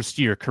that first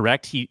year,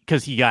 correct? He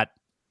got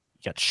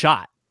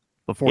shot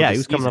before. Yeah, he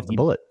was coming off the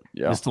bullet.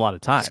 Yeah. Missed a lot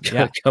of time.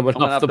 Yeah. coming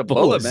off the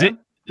bullet, man.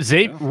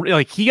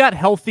 Like he got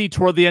healthy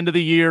toward the end of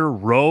the year.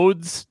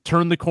 Rhodes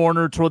turned the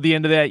corner toward the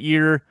end of that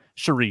year.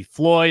 Sharif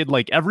Floyd,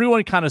 like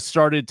everyone kind of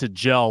started to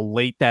gel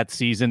late that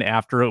season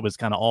after it was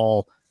kind of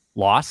all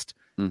lost.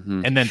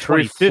 Mm-hmm. And then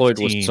Sharif 2015 Floyd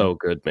was so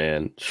good,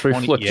 man.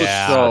 Sharif Floyd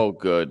was so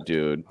good,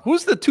 dude.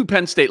 Who's the 2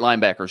 Penn State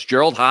linebackers?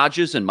 Gerald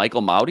Hodges and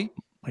Michael Mauti?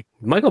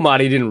 Michael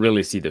Mauti didn't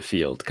really see the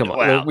field. Come on.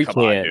 Well, we come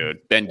can't. on,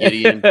 dude. Ben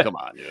Gideon, come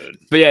on, dude.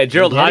 But yeah,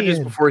 Gerald Gideon. Hodges,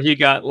 before he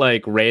got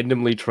like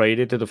randomly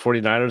traded to the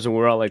 49ers, and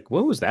we're all like,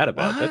 what was that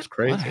about? That's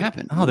crazy. What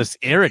happened? Oh, this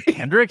Eric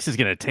Kendricks is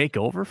going to take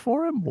over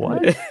for him?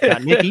 What?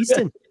 Got Nick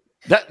Easton.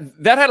 That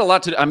had a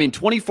lot to do. I mean,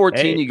 2014,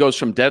 Hey. he goes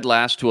from dead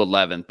last to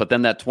 11th, but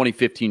then that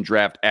 2015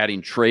 draft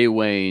adding Trey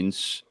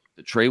Waynes,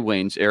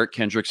 Eric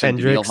Kendricks, and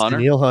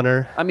Daniil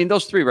Hunter. I mean,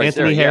 those three right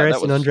Anthony there. Harris,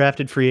 that was an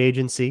undrafted free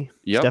agency.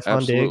 Yep, Stephon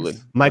absolutely.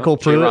 Diggs. Michael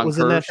Yep, Pruitt Jaron was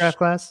in that Kearse. draft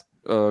class.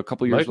 A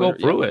couple years Michael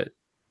later. Pruitt.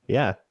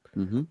 Yeah.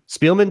 Mm-hmm.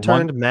 Spielman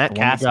turned Matt the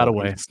one that got Castle,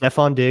 away.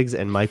 Stephon Diggs,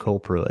 and Michael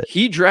Pruitt.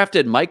 He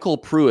drafted Michael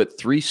Pruitt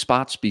 3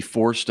 spots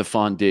before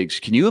Stephon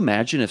Diggs. Can you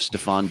imagine if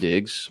Stephon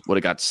Diggs would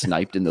have got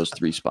sniped in those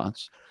 3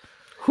 spots?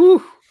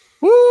 Whew.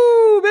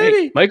 Woo, baby!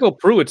 Hey, Michael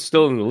Pruitt's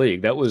still in the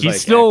league. That was He's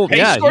like, still, He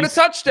yeah, scored a he's-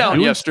 touchdown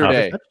doing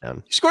yesterday.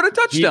 Touchdown. He scored a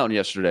touchdown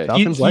yesterday.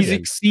 Falcons he's legend.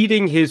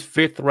 exceeding his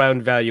 5th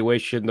round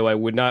valuation, though I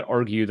would not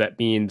argue that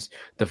means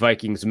the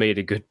Vikings made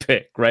a good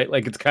pick, right?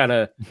 Like it's kind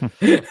of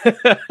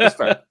That's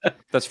fair.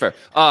 That's fair.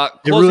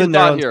 They Closing ruined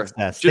their thought own here.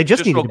 success. They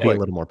just needed real to be quick. a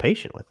little more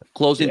patient with it.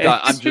 Closing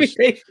thought.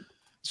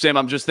 Sam,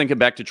 I'm just thinking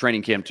back to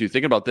training camp too.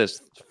 Thinking about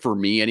this for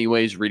me,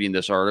 anyways. Reading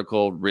this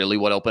article, really,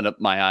 what opened up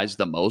my eyes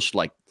the most.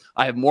 Like,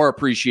 I have more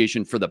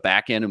appreciation for the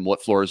back end and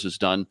what Flores has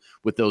done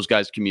with those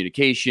guys'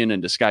 communication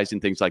and disguising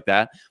things like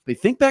that. But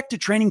think back to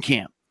training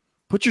camp.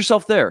 Put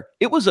yourself there.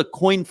 It was a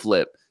coin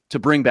flip to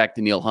bring back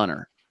Daniil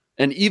Hunter.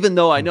 And even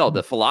though I know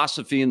the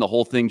philosophy and the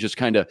whole thing just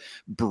kind of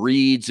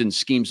breeds and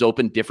schemes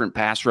open different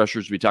pass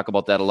rushers, we talk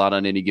about that a lot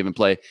on any given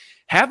play.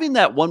 Having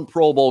that one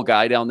Pro Bowl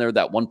guy down there,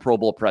 that one Pro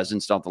Bowl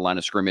presence down the line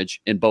of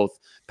scrimmage in both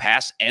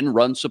pass and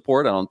run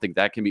support, I don't think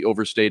that can be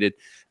overstated.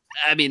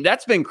 I mean,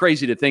 that's been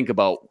crazy to think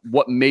about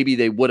what maybe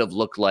they would have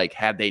looked like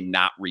had they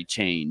not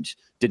retained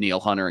Daniil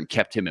Hunter and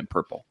kept him in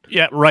purple.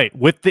 Yeah, right.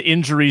 With the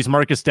injuries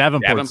Marcus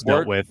Davenport's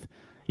dealt with.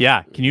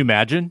 Yeah, can you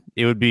imagine?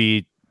 It would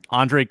be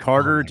Andre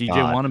Carter, DJ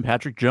God. One, and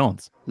Patrick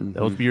Jones.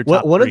 That would be your Well,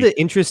 top one of three. the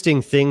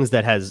interesting things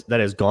that has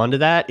gone to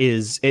that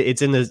is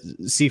it's in the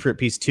Seifert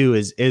piece too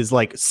is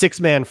like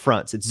 6-man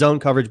fronts. It's zone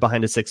coverage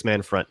behind a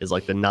 6-man front is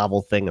like the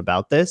novel thing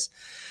about this.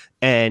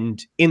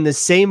 And in the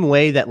same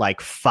way that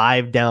like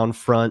 5 down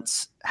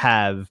fronts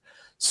have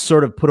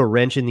sort of put a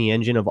wrench in the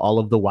engine of all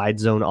of the wide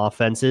zone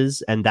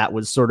offenses, and that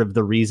was sort of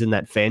the reason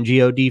that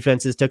Fangio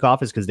defenses took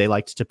off, is because they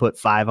liked to put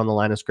 5 on the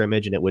line of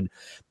scrimmage and it would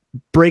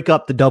break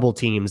up the double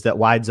teams that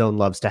wide zone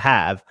loves to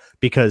have,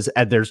 because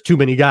there's too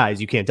many guys.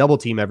 You can't double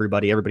team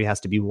everybody. Everybody has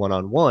to be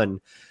 1-on-1.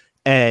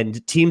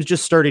 And teams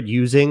just started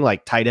using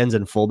like tight ends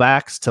and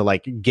fullbacks to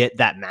like get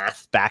that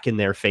math back in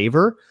their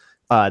favor.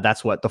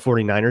 That's what the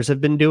 49ers have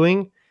been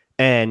doing.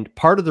 And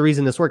part of the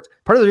reason this worked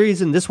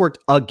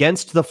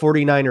against the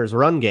 49ers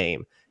run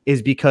game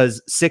is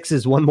because 6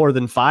 is 1 more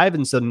than 5.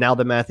 And so now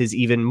the math is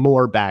even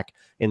more back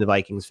in the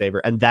Vikings' favor.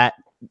 And that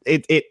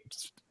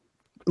it's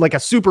like a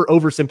super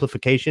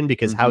oversimplification,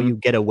 because how you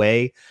get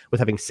away with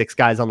having 6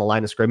 guys on the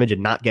line of scrimmage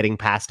and not getting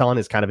passed on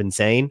is kind of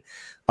insane.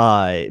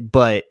 And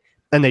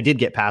they did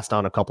get passed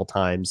on a couple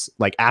times.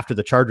 Like after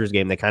the Chargers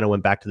game, they kind of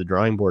went back to the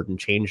drawing board and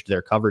changed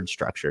their coverage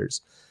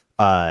structures.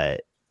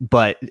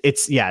 But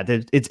it's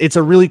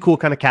a really cool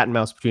kind of cat and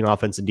mouse between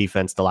offense and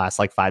defense the last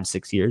like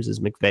 5-6 years as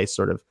McVay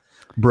sort of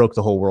broke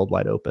the whole world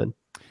wide open.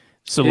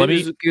 So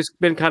it's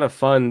been kind of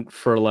fun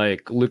for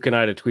like Luke and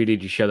I to tweet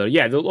at each other.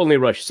 Yeah, they'll only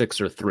rush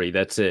 6 or 3.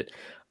 That's it.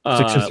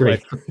 6 or 3.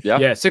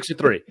 Yeah, 6 or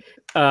 3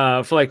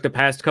 for like the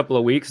past couple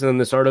of weeks. And then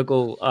this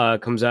article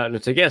comes out and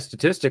it's like, yeah,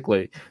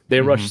 statistically, they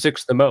rush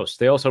 6 the most.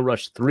 They also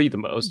rush 3 the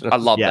most. I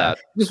love that.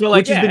 Just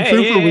like, which has been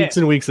true for weeks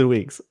and weeks and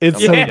weeks.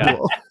 It's so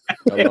cool.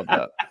 I love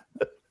that.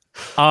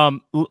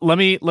 Let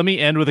me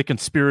end with a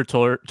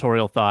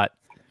conspiratorial thought.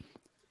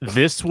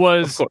 This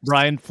was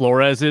Brian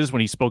Flores's when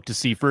he spoke to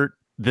Seifert.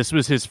 This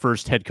was his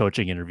first head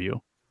coaching interview.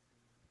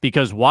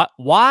 Because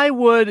why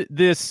would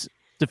this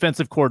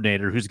defensive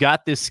coordinator who's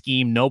got this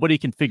scheme nobody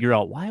can figure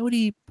out, why would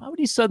he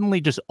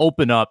suddenly just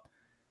open up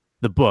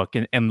the book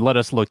and let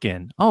us look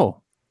in?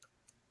 Oh,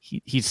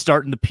 he's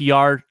starting the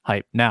PR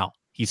hype now.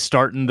 He's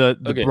starting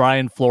the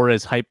Brian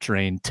Flores hype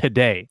train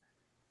today.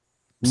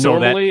 So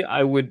normally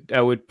I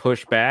would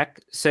push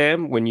back,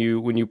 Sam, when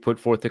you put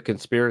forth a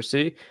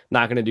conspiracy.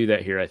 Not going to do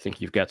that here. I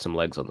think you've got some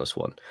legs on this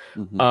one.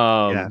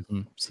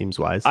 Seems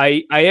wise.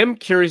 I am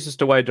curious as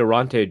to why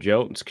Durante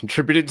Jones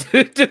contributed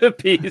to the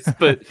piece,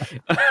 but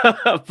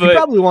he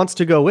probably wants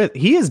to go with.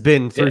 He has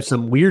been through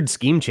some weird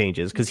scheme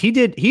changes because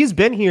he's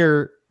been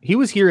here. He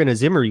was here in a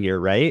Zimmer year,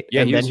 right?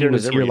 Yeah, and then he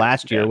was here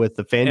last year with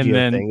the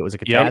Fangio thing. It was a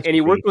catastrophe. And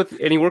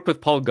he worked with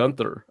Paul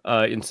Gunther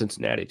in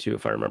Cincinnati too,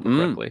 if I remember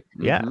correctly.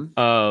 Yeah.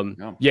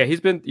 He's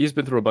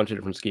been through a bunch of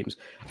different schemes.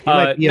 He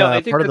might be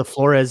part of the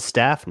Flores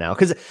staff now,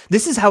 because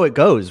this is how it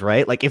goes,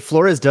 right? Like if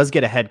Flores does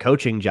get a head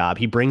coaching job,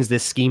 he brings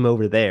this scheme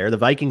over there. The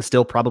Vikings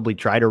still probably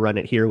try to run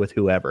it here with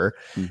whoever,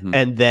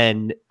 and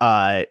then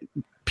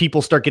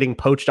people start getting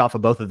poached off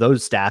of both of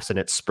those staffs, and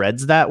it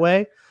spreads that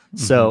way.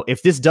 So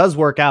if this does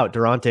work out,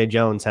 Durante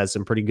Jones has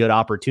some pretty good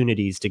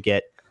opportunities to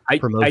get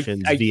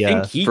promotions. I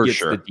think he gets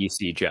sure. the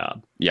DC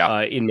job.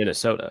 In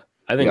Minnesota.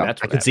 I think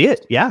that's what I could see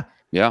it. Yeah.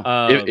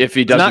 If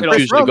he doesn't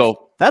choose to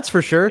go, that's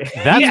for sure.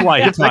 That's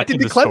why he talked to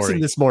Clemson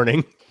this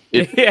morning.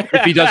 If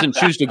he doesn't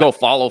choose to go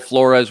follow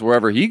Flores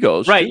wherever he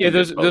goes. Right. Yeah.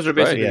 Those are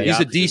basically. Right? He's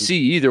a DC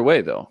either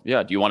way, though.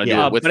 Yeah. Do you want to do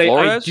it with but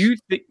Flores?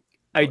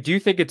 I do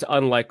think it's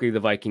unlikely the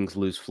Vikings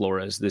lose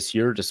Flores this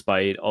year,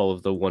 despite all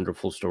of the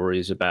wonderful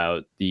stories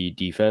about the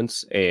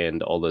defense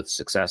and all the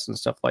success and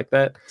stuff like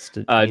that.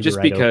 Just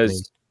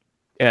because,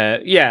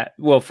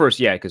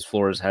 because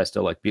Flores has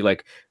to be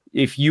like,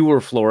 if you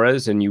were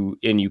Flores and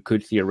you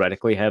could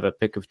theoretically have a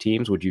pick of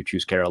teams, would you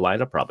choose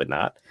Carolina? Probably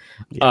not.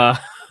 Yeah.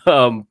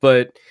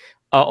 But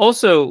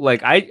also,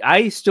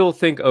 I still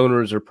think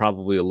owners are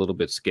probably a little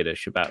bit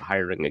skittish about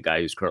hiring a guy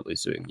who's currently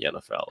suing the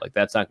NFL.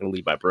 That's not going to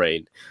leave my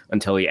brain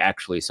until he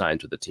actually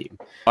signs with the team.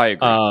 I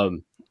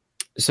agree.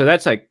 So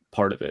that's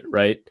part of it,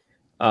 right?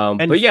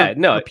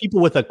 For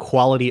people with a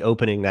quality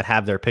opening that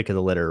have their pick of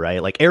the litter,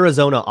 right? Like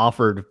Arizona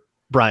offered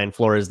Brian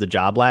Flores the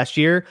job last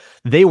year.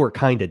 They were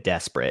kind of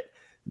desperate.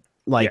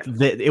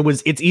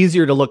 It's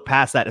easier to look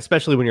past that,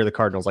 especially when you're the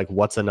Cardinals.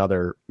 What's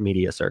another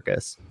media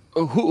circus?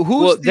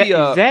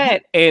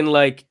 That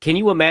and can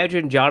you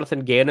imagine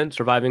Jonathan Gannon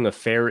surviving a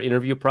fair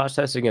interview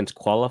process against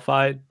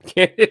qualified?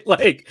 I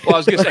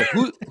was gonna say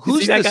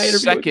who's the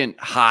second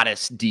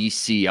hottest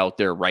DC out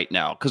there right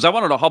now? Because I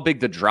want to know how big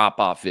the drop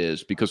off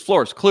is. Because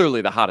Flores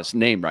clearly the hottest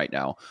name right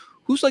now.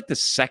 Who's the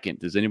second?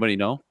 Does anybody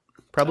know?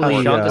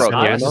 Probably Sean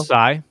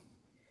Desai.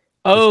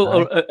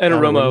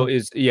 Anaromo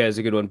is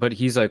a good one, but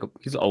he's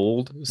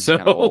old,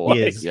 so old.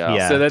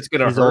 So that's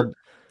gonna hurt. Old.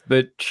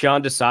 But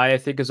Sean Desai, I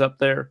think, is up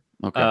there.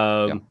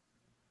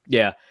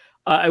 Okay.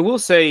 I will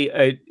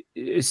say,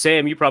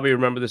 Sam, you probably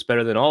remember this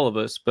better than all of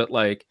us, but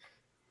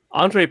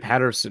Andre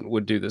Patterson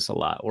would do this a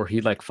lot, where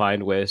he'd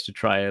find ways to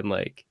try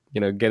and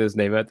get his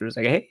name out there. It's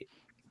hey,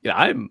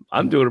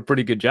 I'm doing a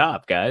pretty good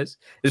job, guys.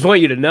 I just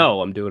want you to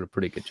know I'm doing a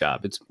pretty good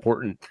job. It's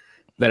important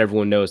that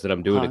everyone knows that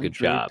I'm doing a good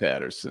job.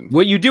 Patterson.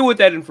 What you do with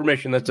that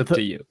information, that's up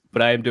to you.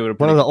 But I am doing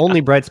one of the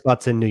only bright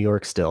spots in New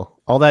York still.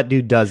 All that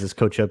dude does is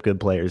coach up good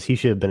players. He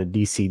should have been a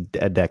DC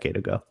a decade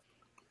ago.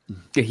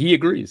 He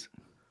agrees.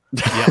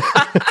 Yeah.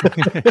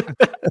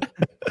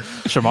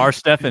 Shamar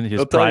Stephan,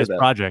 his prize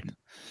project.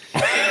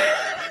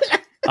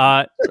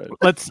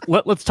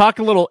 Let's talk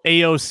a little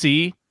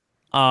AOC.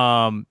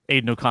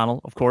 Aiden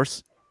O'Connell, of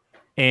course,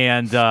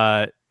 and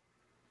a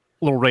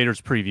little Raiders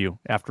preview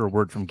after a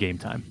word from Game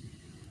Time.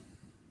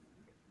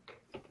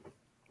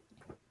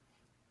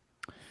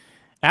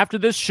 After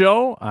this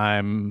show,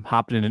 I'm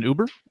hopping in an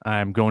Uber.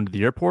 I'm going to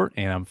the airport,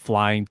 and I'm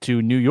flying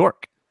to New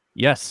York.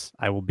 Yes,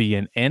 I will be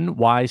in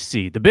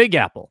NYC, the Big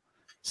Apple,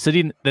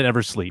 city that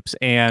never sleeps.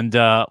 And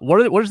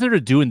what is there to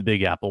do in the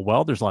Big Apple?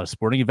 Well, there's a lot of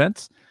sporting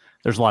events.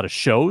 There's a lot of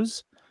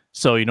shows.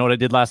 So you know what I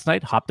did last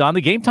night? Hopped on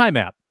the Game Time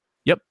app.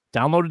 Yep,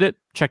 downloaded it,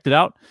 checked it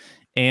out,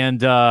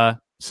 and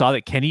saw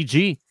that Kenny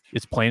G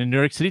is playing in New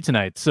York City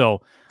tonight.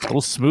 So a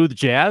little smooth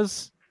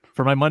jazz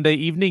for my Monday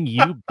evening,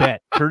 you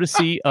bet.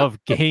 Courtesy of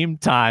Game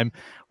Time,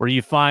 where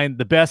you find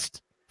the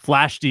best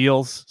flash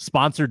deals,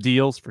 sponsored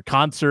deals for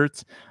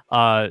concerts,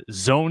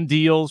 zone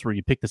deals where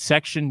you pick the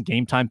section,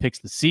 Game Time picks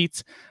the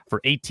seats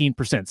for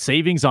 18%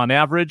 savings on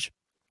average.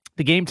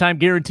 The Game Time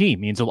guarantee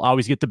means you'll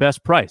always get the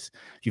best price.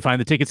 If you find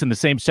the tickets in the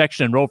same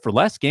section and row for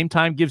less, Game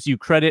Time gives you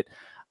credit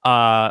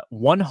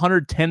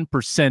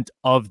 110%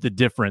 of the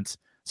difference.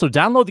 So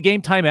download the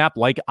Game Time app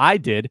like I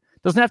did.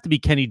 Doesn't have to be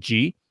Kenny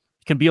G.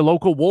 It can be a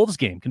local Wolves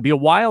game. It can be a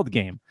Wild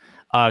game.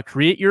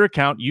 Create your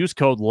account. Use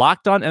code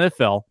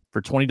LOCKEDONNFL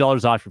for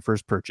 $20 off your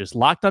first purchase.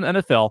 Locked on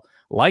NFL,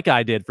 like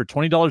I did, for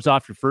 $20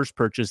 off your first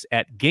purchase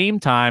at Game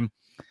Time.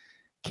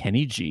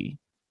 Kenny G,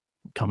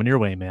 coming your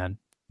way, man.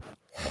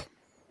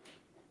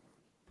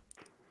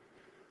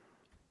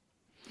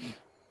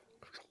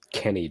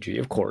 Kenny G,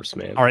 of course,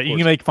 man. All right, you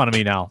can make fun of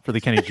me now for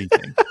the Kenny G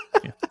thing.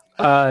 Yeah.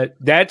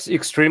 That's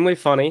extremely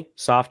funny,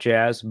 soft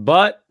jazz,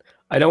 but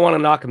I don't want to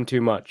knock him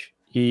too much.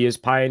 He has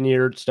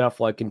pioneered stuff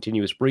like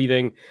continuous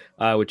breathing,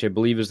 which I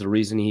believe is the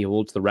reason he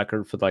holds the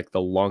record for like the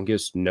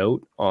longest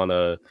note on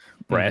a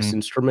brass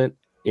instrument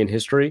in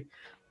history.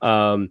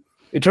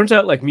 It turns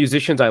out like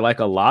musicians I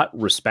like a lot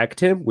respect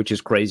him, which is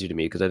crazy to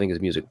me because I think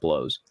his music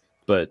blows.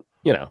 But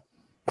you know,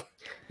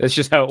 that's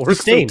just how it works.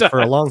 Sustained for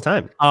a long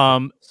time.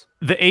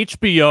 The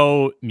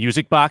HBO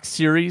Music Box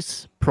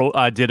series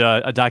did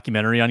a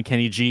documentary on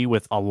Kenny G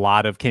with a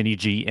lot of Kenny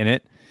G in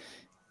it,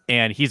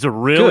 and he's a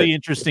really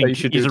interesting.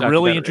 He's a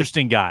really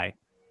interesting guy,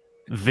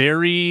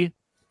 very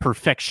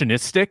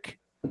perfectionistic,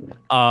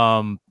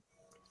 and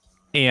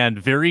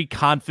very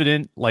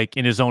confident, like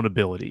in his own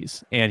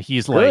abilities. And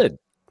he's like,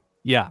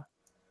 yeah.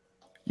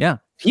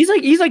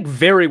 He's like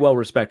very well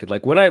respected.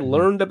 Like when I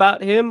learned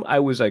about him, I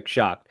was like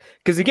shocked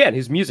because again,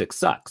 his music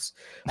sucks,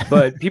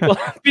 but people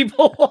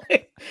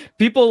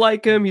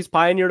like him. He's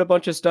pioneered a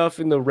bunch of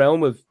stuff in the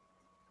realm of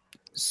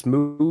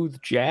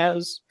smooth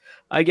jazz,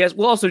 I guess.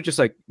 Well, also just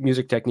like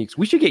music techniques.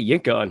 We should get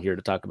Yinka on here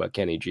to talk about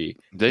Kenny G.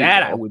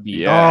 That would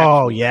be.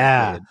 Oh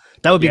yeah,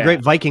 that would be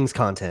great Vikings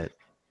content.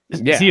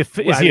 Is he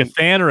a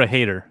fan or a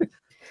hater?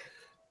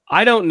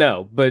 I don't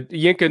know, but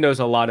Yinka knows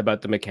a lot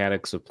about the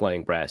mechanics of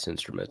playing brass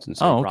instruments, and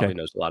so probably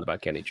knows a lot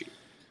about Kenny G.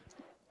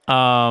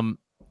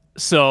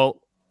 So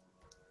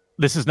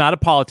this is not a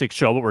politics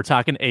show, but we're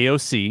talking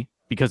AOC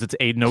because it's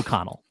Aiden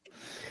O'Connell.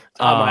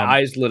 My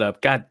eyes lit up.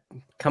 God,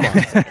 come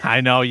on. I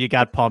know you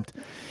got pumped.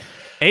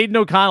 Aiden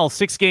O'Connell,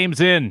 6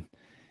 games in.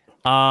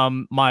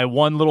 My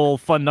one little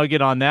fun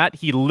nugget on that,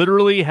 he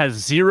literally has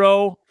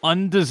 0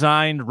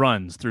 undesigned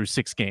runs through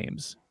 6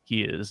 games.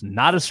 He is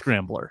not a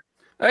scrambler.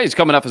 He's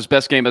coming off his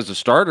best game as a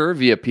starter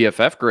via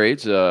PFF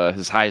grades,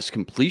 his highest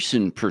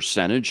completion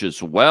percentage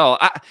as well.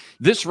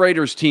 This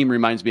Raiders team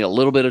reminds me a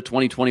little bit of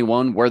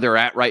 2021, where they're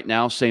at right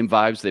now. Same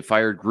vibes. They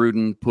fired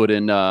Gruden, put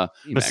in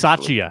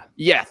Bisaccia.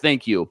 Yeah,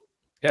 thank you.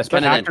 Yes,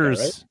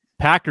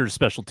 Packers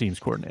special teams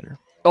coordinator.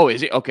 Oh,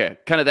 is he? Okay.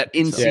 Kind of that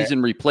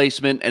in-season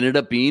replacement ended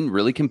up being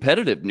really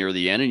competitive near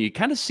the end. And you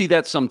kind of see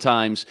that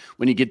sometimes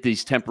when you get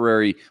these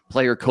temporary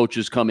player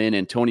coaches come in,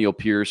 Antonio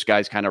Pierce,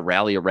 guys kind of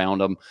rally around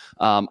them.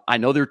 I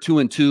know they're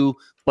 2-2,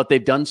 but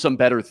they've done some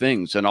better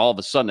things. And all of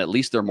a sudden, at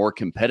least they're more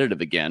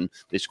competitive again.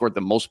 They scored the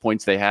most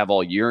points they have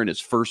all year in his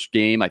first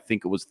game. I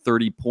think it was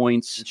 30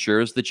 points. Sure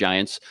as the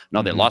Giants.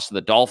 Now they lost to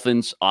the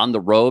Dolphins on the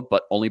road,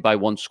 but only by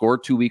 1 score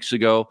 2 weeks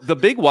ago. The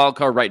big wild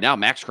card right now,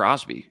 Max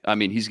Crosby. I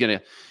mean,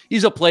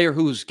 he's a player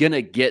who's going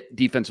to get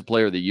Defensive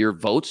Player of the Year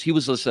votes. He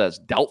was listed as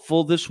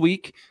doubtful this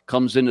week,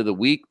 comes into the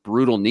week,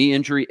 brutal knee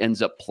injury,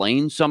 ends up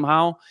playing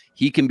somehow.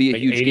 He can be a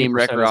huge game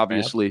wrecker,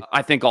 obviously.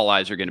 I think all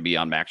eyes are going to be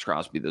on Max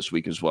Crosby this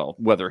week as well,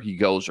 whether he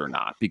goes or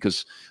not,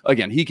 because,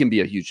 again, he can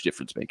be a huge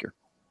difference maker.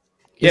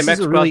 Yeah, Max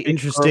is a really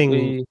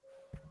interesting.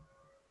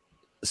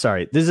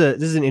 Sorry, this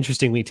is an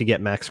interesting week to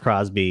get Max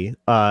Crosby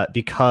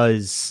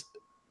because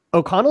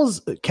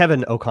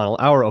Kevin O'Connell,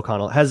 our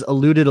O'Connell, has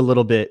alluded a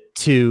little bit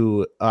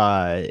to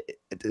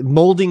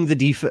molding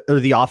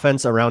the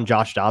offense around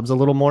Josh Dobbs a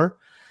little more.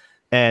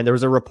 And there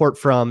was a report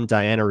from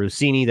Diana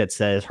Rossini that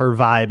says her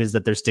vibe is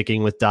that they're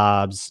sticking with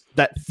Dobbs.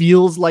 That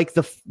feels like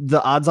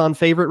the odds-on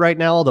favorite right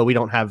now, although we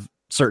don't have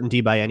certainty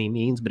by any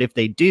means. But if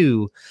they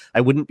do, I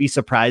wouldn't be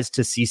surprised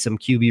to see some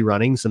QB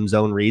running, some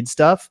zone read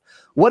stuff.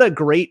 What a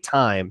great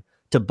time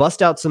to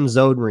bust out some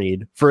zone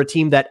read for a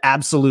team that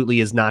absolutely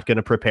is not going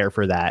to prepare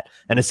for that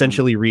and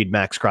essentially read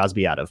Max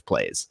Crosby out of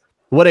plays.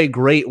 What a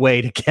great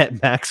way to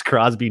get Max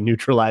Crosby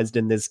neutralized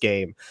in this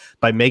game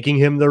by making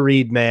him the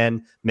read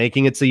man,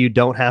 making it so you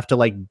don't have to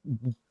like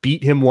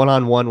beat him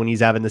one-on-one when he's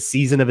having the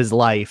season of his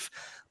life.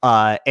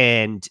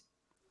 And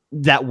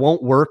that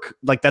won't work.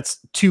 Like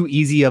that's too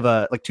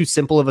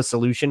simple of a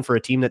solution for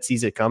a team that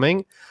sees it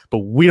coming, but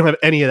we don't have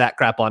any of that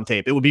crap on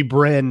tape. It would be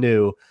brand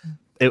new.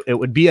 It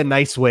would be a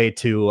nice way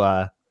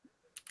to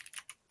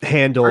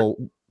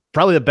handle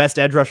probably the best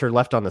edge rusher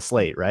left on the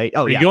slate, right?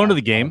 Oh, Are you going to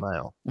the game,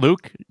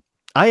 Luke?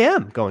 I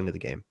am going to the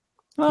game.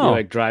 Oh, you're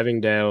like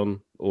driving down,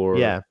 or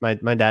my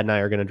dad and I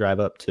are going to drive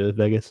up to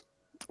Vegas.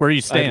 Where are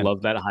you staying? I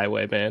love that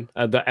highway, man.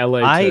 The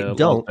LA to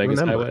Las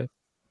Vegas remember. highway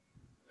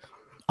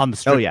on the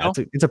strip. Oh yeah,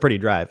 it's a pretty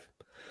drive.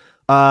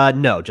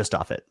 No, just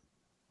off it.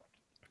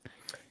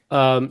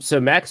 So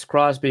Max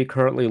Crosby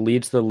currently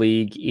leads the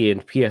league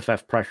in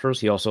PFF pressures.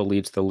 He also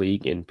leads the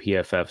league in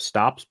PFF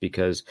stops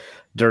because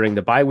during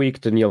the bye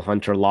week, Danielle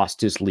Hunter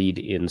lost his lead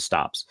in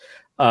stops.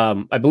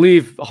 I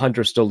believe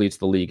Hunter still leads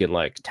the league in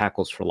like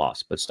tackles for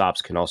loss, but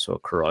stops can also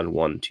occur on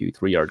 1, 2,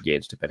 3 yard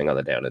gains depending on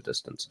the down and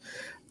distance.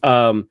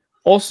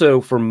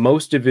 Also, for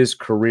most of his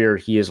career,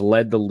 he has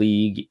led the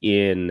league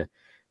in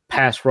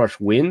pass rush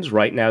wins.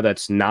 Right now,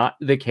 that's not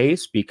the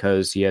case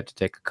because he had to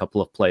take a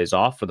couple of plays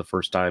off for the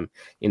first time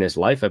in his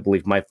life. I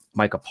believe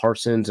Micah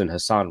Parsons and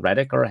Hassan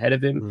Reddick are ahead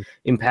of him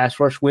in pass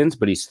rush wins,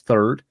 but he's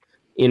third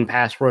in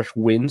pass rush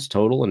wins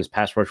total, and his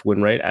pass rush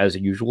win rate, as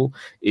usual,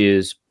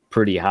 is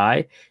pretty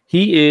high.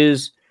 He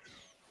is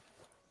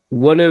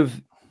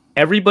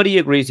everybody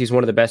agrees he's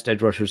one of the best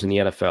edge rushers in the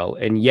NFL,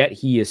 and yet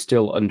he is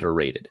still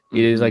underrated.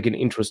 It is like an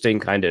interesting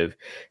kind of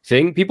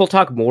thing. People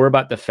talk more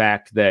about the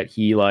fact that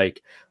he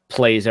like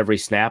plays every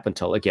snap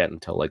until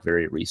like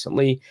very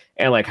recently,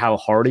 and like how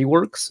hard he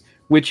works,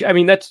 which I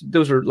mean,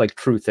 those are like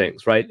true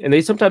things, right? And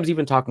they sometimes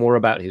even talk more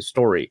about his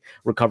story,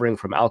 recovering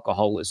from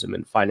alcoholism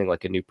and finding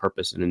like a new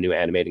purpose and a new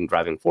animating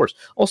driving force.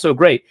 Also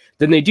great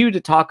than they do to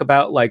talk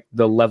about like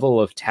the level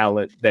of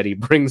talent that he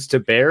brings to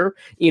bear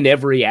in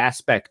every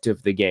aspect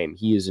of the game.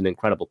 He is an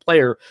incredible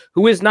player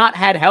who has not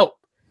had help.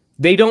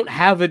 They don't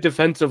have a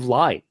defensive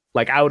line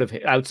like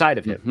outside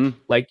of him.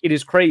 Like it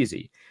is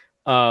crazy.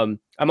 I'm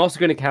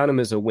also going to count him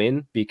as a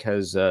win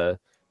because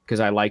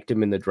I liked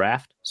him in the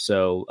draft.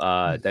 So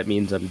that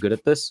means I'm good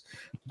at this.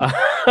 He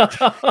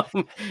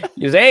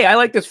says, hey, I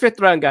like this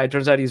 5th round guy.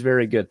 Turns out he's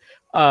very good.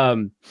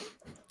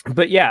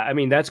 But yeah, I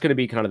mean, that's going to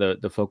be kind of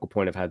the focal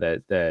point of how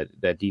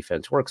that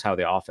defense works, how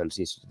the offense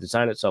needs to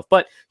design itself.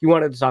 But you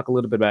wanted to talk a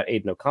little bit about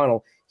Aiden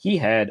O'Connell. He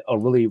had a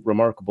really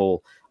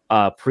remarkable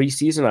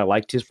preseason. I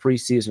liked his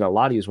preseason a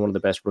lot. He was one of the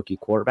best rookie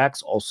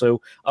quarterbacks.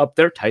 Also up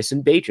there,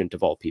 Tyson Bagent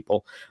of all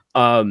people.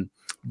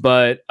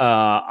 But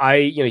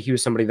he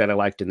was somebody that I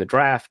liked in the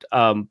draft.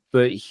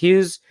 But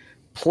his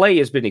play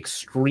has been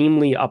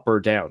extremely up or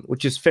down,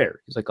 which is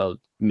fair. He's like a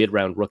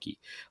mid-round rookie.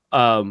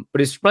 But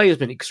his play has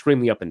been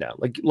extremely up and down.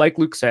 Like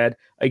Luke said,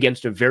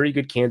 against a very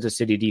good Kansas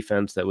City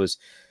defense that was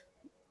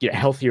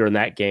healthier in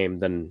that game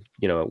than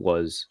it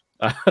was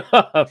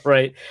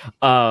right.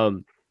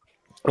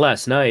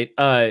 Last night,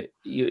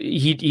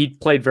 he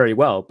played very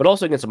well, but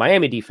also against a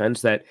Miami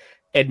defense that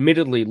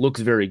admittedly looks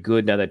very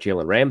good now that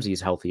Jalen Ramsey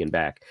is healthy and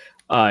back.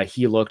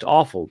 He looked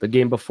awful. The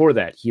game before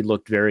that, he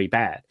looked very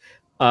bad.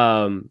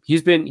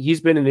 He's been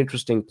an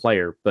interesting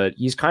player, but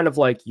he's kind of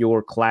like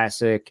your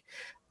classic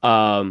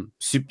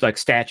like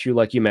statue,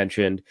 like you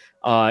mentioned,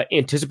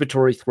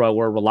 anticipatory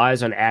thrower,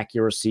 relies on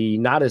accuracy,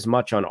 not as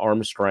much on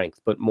arm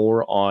strength, but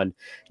more on,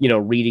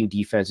 reading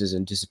defenses,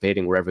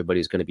 anticipating where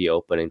everybody's going to be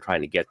open and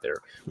trying to get there,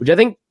 which I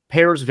think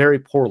pairs very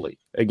poorly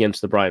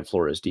against the Brian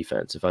Flores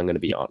defense. If I'm going to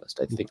be honest,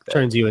 I think that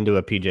turns you into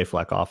a PJ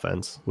Fleck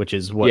offense, which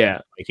is what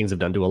the Vikings have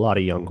done to a lot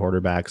of young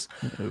quarterbacks.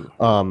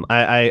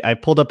 I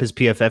pulled up his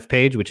PFF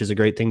page, which is a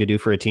great thing to do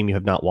for a team you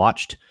have not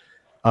watched.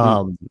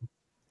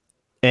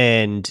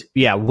 And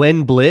yeah,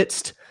 when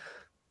blitzed,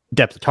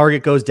 depth of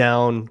target goes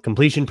down,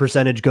 completion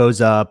percentage goes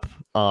up,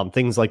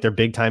 things like their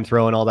big time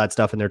throw and all that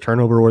stuff and their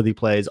turnover worthy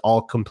plays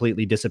all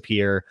completely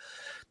disappear.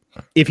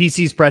 If he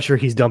sees pressure,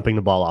 he's dumping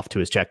the ball off to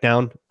his check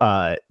down,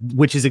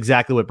 which is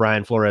exactly what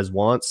Brian Flores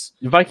wants.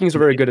 The Vikings are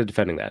very good at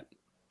defending that.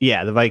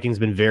 Yeah, the Vikings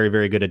been very,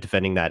 very good at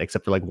defending that,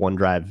 except for like one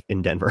drive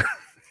in Denver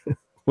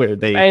where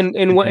they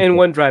and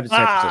one drive in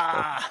San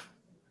Francisco.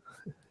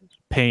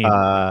 Pain.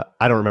 I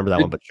don't remember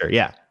that one, but sure,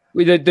 yeah.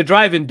 The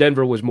drive in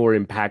Denver was more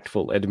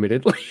impactful,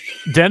 admittedly.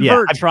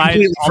 Denver tried.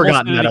 I've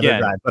forgotten that other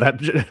drive,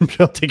 but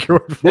I'll take your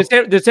word for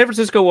it. The San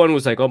Francisco one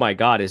was like, oh my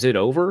God, is it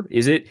over?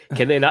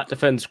 Can they not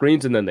defend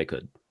screens? And then they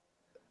could.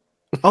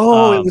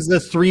 Oh, it was the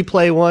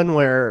 3-play one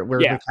where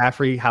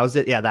McCaffrey housed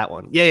it. Yeah, that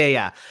one.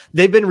 Yeah.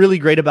 They've been really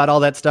great about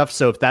all that stuff.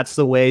 So if that's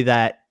the way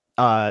that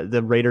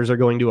the Raiders are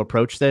going to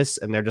approach this,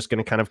 and they're just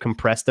going to kind of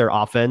compress their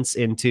offense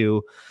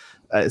into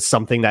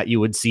something that you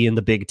would see in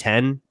the Big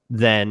Ten,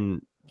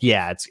 then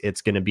yeah,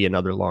 it's going to be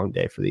another long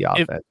day for the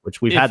offense,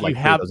 which we've had like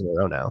 3 of those in a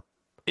row now.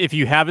 If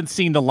you haven't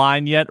seen the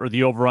line yet or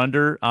the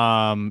over-under,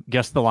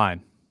 guess the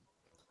line.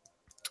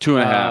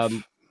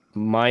 2.5.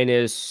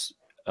 Minus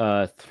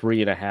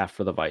 3.5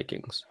 for the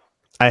Vikings.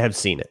 I have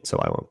seen it, so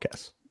I won't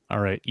guess. All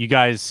right. You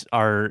guys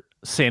are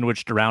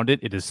sandwiched around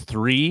it. It is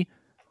 3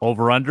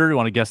 over-under. You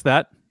want to guess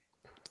that?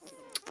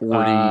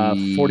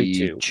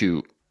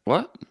 42.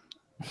 What?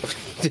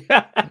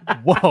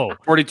 Whoa.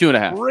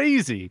 42.5.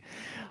 Crazy.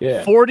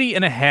 Yeah.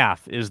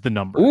 40.5 is the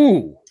number.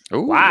 Ooh,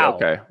 wow.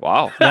 Okay.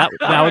 Wow. That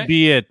would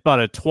be about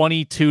a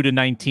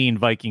 22-19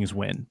 Vikings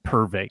win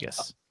per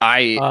Vegas.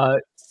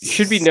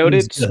 Should be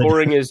noted,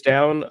 scoring is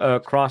down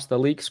across the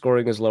league.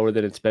 Scoring is lower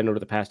than it's been over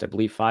the past, I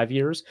believe, 5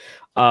 years.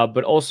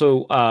 But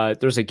also,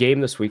 there's a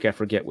game this week, I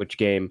forget which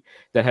game,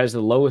 that has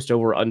the lowest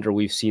over-under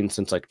we've seen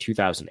since like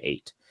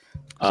 2008.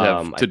 Does that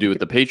have to do with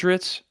the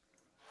Patriots?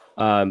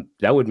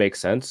 That would make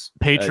sense.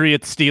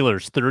 Patriots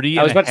Steelers 30.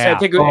 I was about to say, I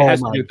think it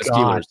has to do with the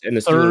Steelers. And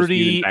the Steelers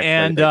 30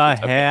 and a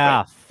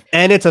half.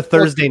 And it's a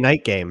Thursday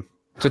night game.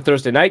 It's a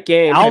Thursday night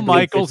game. Al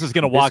Michaels is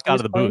going to walk out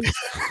of the booth.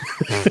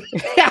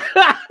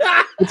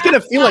 It's going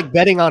to feel like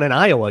betting on an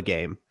Iowa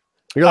game.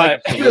 You're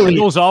like, surely,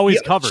 Eagles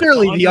always covered.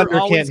 Surely the under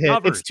can't hit.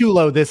 Covered. It's too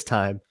low this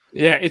time.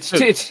 Yeah, it's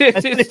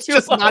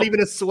just not even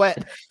a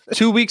sweat.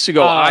 2 weekes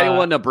ago,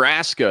 Iowa,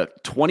 Nebraska,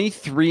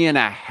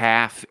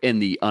 23.5,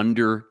 and the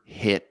under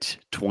hit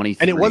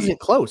 23. And it wasn't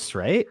close,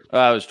 right? It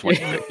was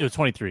 23. It was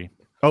 23.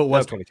 Oh, it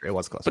was 23. It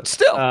was close. But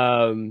still.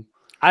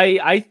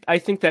 I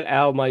think that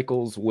Al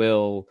Michaels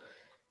will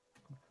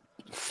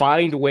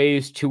find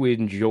ways to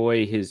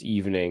enjoy his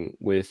evening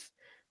with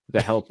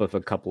the help of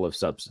a couple of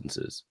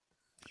substances.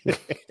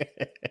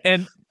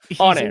 And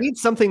he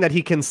needs something that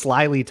he can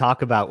slyly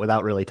talk about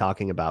without really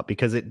talking about,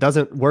 because it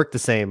doesn't work the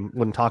same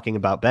when talking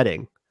about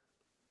betting.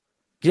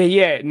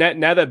 Yeah.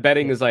 Now that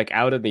betting is like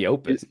out in the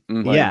open.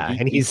 Yeah,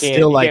 and he's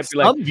still like,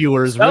 some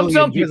viewers really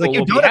like,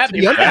 you don't have to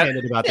be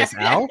underhanded about this,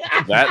 Al.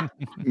 That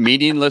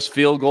meaningless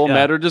field goal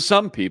mattered to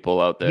some people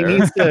out there. He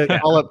needs to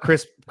call up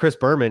Chris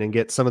Berman and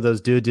get some of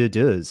those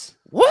do-do-do's.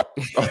 What?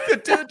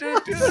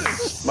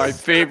 My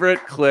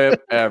favorite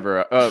clip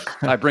ever.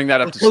 I bring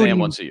that up to Sam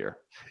once a year.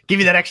 Give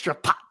you that extra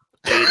pop.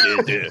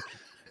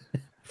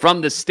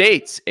 From the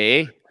States,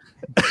 eh?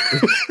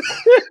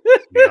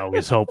 We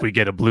always hope we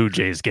get a Blue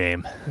Jays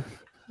game.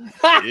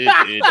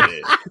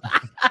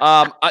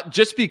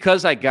 Just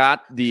because I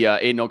got the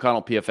Aiden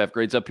O'Connell PFF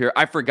grades up here,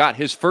 I forgot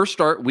his first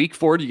start, week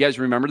 4. Do you guys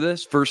remember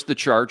this? First, the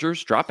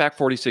Chargers dropped back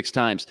 46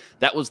 times.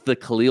 That was the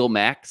Khalil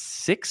Mack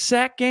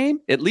 6-sack game.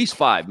 At least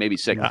 5, maybe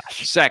 6.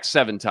 Gosh. Sacked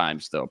 7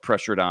 times, though.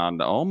 Pressured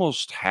on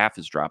almost half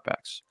his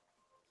dropbacks.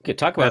 Okay,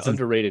 talk about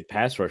underrated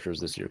pass rushers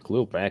this year.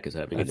 Khalil Mack is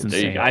having an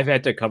insane. I've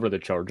had to cover the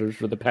Chargers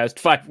for the past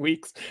 5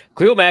 weeks.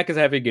 Khalil Mack is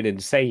having an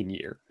insane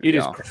year. It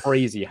is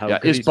crazy how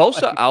good is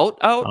Bosa out?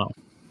 Oh.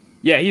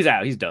 Yeah, he's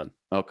out. He's done.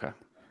 Okay.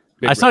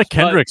 I saw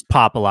Kendricks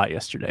pop a lot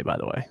yesterday, by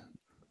the way.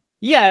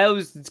 Yeah,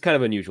 it's kind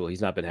of unusual. He's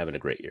not been having a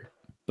great year.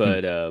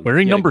 But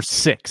wearing number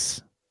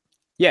 6.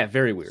 Yeah,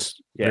 very weird.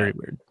 Yeah. Very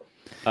weird.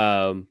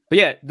 But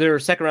yeah, their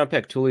second round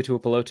pick, Tuli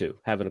Tuipulotu,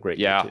 having a great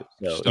year too.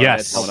 So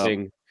yes.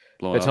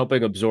 That's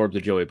helping absorb the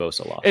Joey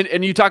Bosa loss.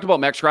 And you talked about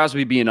Max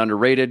Crosby being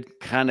underrated.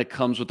 Kind of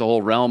comes with the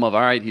whole realm of,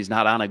 all right, he's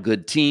not on a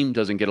good team,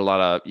 doesn't get a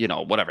lot of,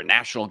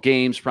 national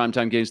games,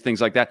 primetime games,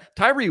 things like that.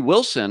 Tyree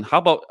Wilson, how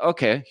about,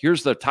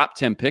 here's the top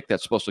 10 pick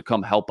that's supposed to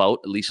come help out,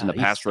 at least in the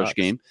pass rush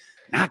game.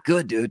 Not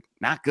good, dude.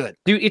 Not good.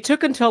 Dude, it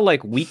took until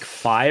like week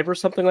 5 or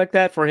something like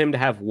that for him to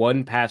have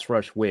one pass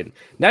rush win.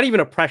 Not even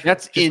a pressure.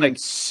 That's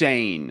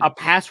insane. Like a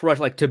pass rush,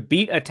 like to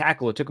beat a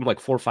tackle, it took him like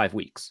 4 or 5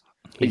 weeks.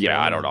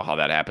 I don't know how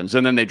that happens.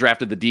 And then they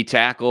drafted the D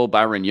tackle,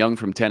 Byron Young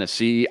from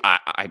Tennessee.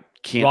 I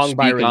can't speak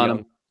Byron on Young.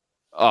 him.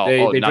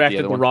 They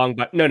drafted the wrong.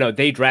 No,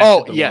 they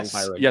drafted the wrong Byron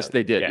yes, Young.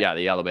 they did. Yeah,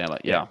 the Alabama.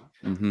 Yeah.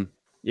 Mm-hmm.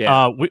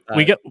 Yeah.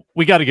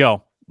 We got to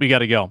go. We got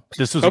to go.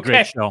 This was a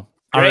great show.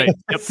 All right,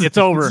 it's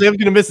over. Sam's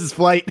gonna miss his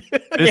flight.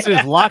 This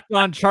is Locked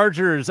On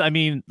Chargers.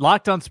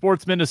 Locked On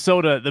Sports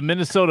Minnesota, the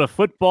Minnesota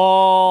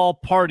football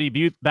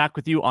party. Back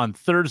with you on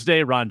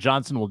Thursday. Ron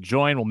Johnson will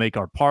join. We'll make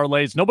our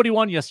parlays. Nobody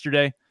won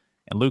yesterday.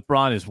 And Luke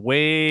Braun is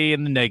way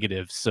in the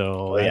negative,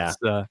 so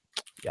I'm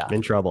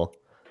in trouble.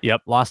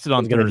 Yep, lost it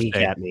on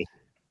Thursday. Me.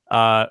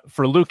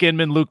 For Luke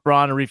Inman, Luke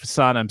Braun, Arif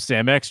Hassan, I'm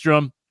Sam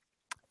Ekstrom.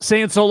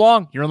 Saying so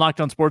long. You're on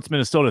Locked On Sports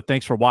Minnesota.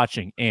 Thanks for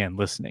watching and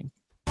listening.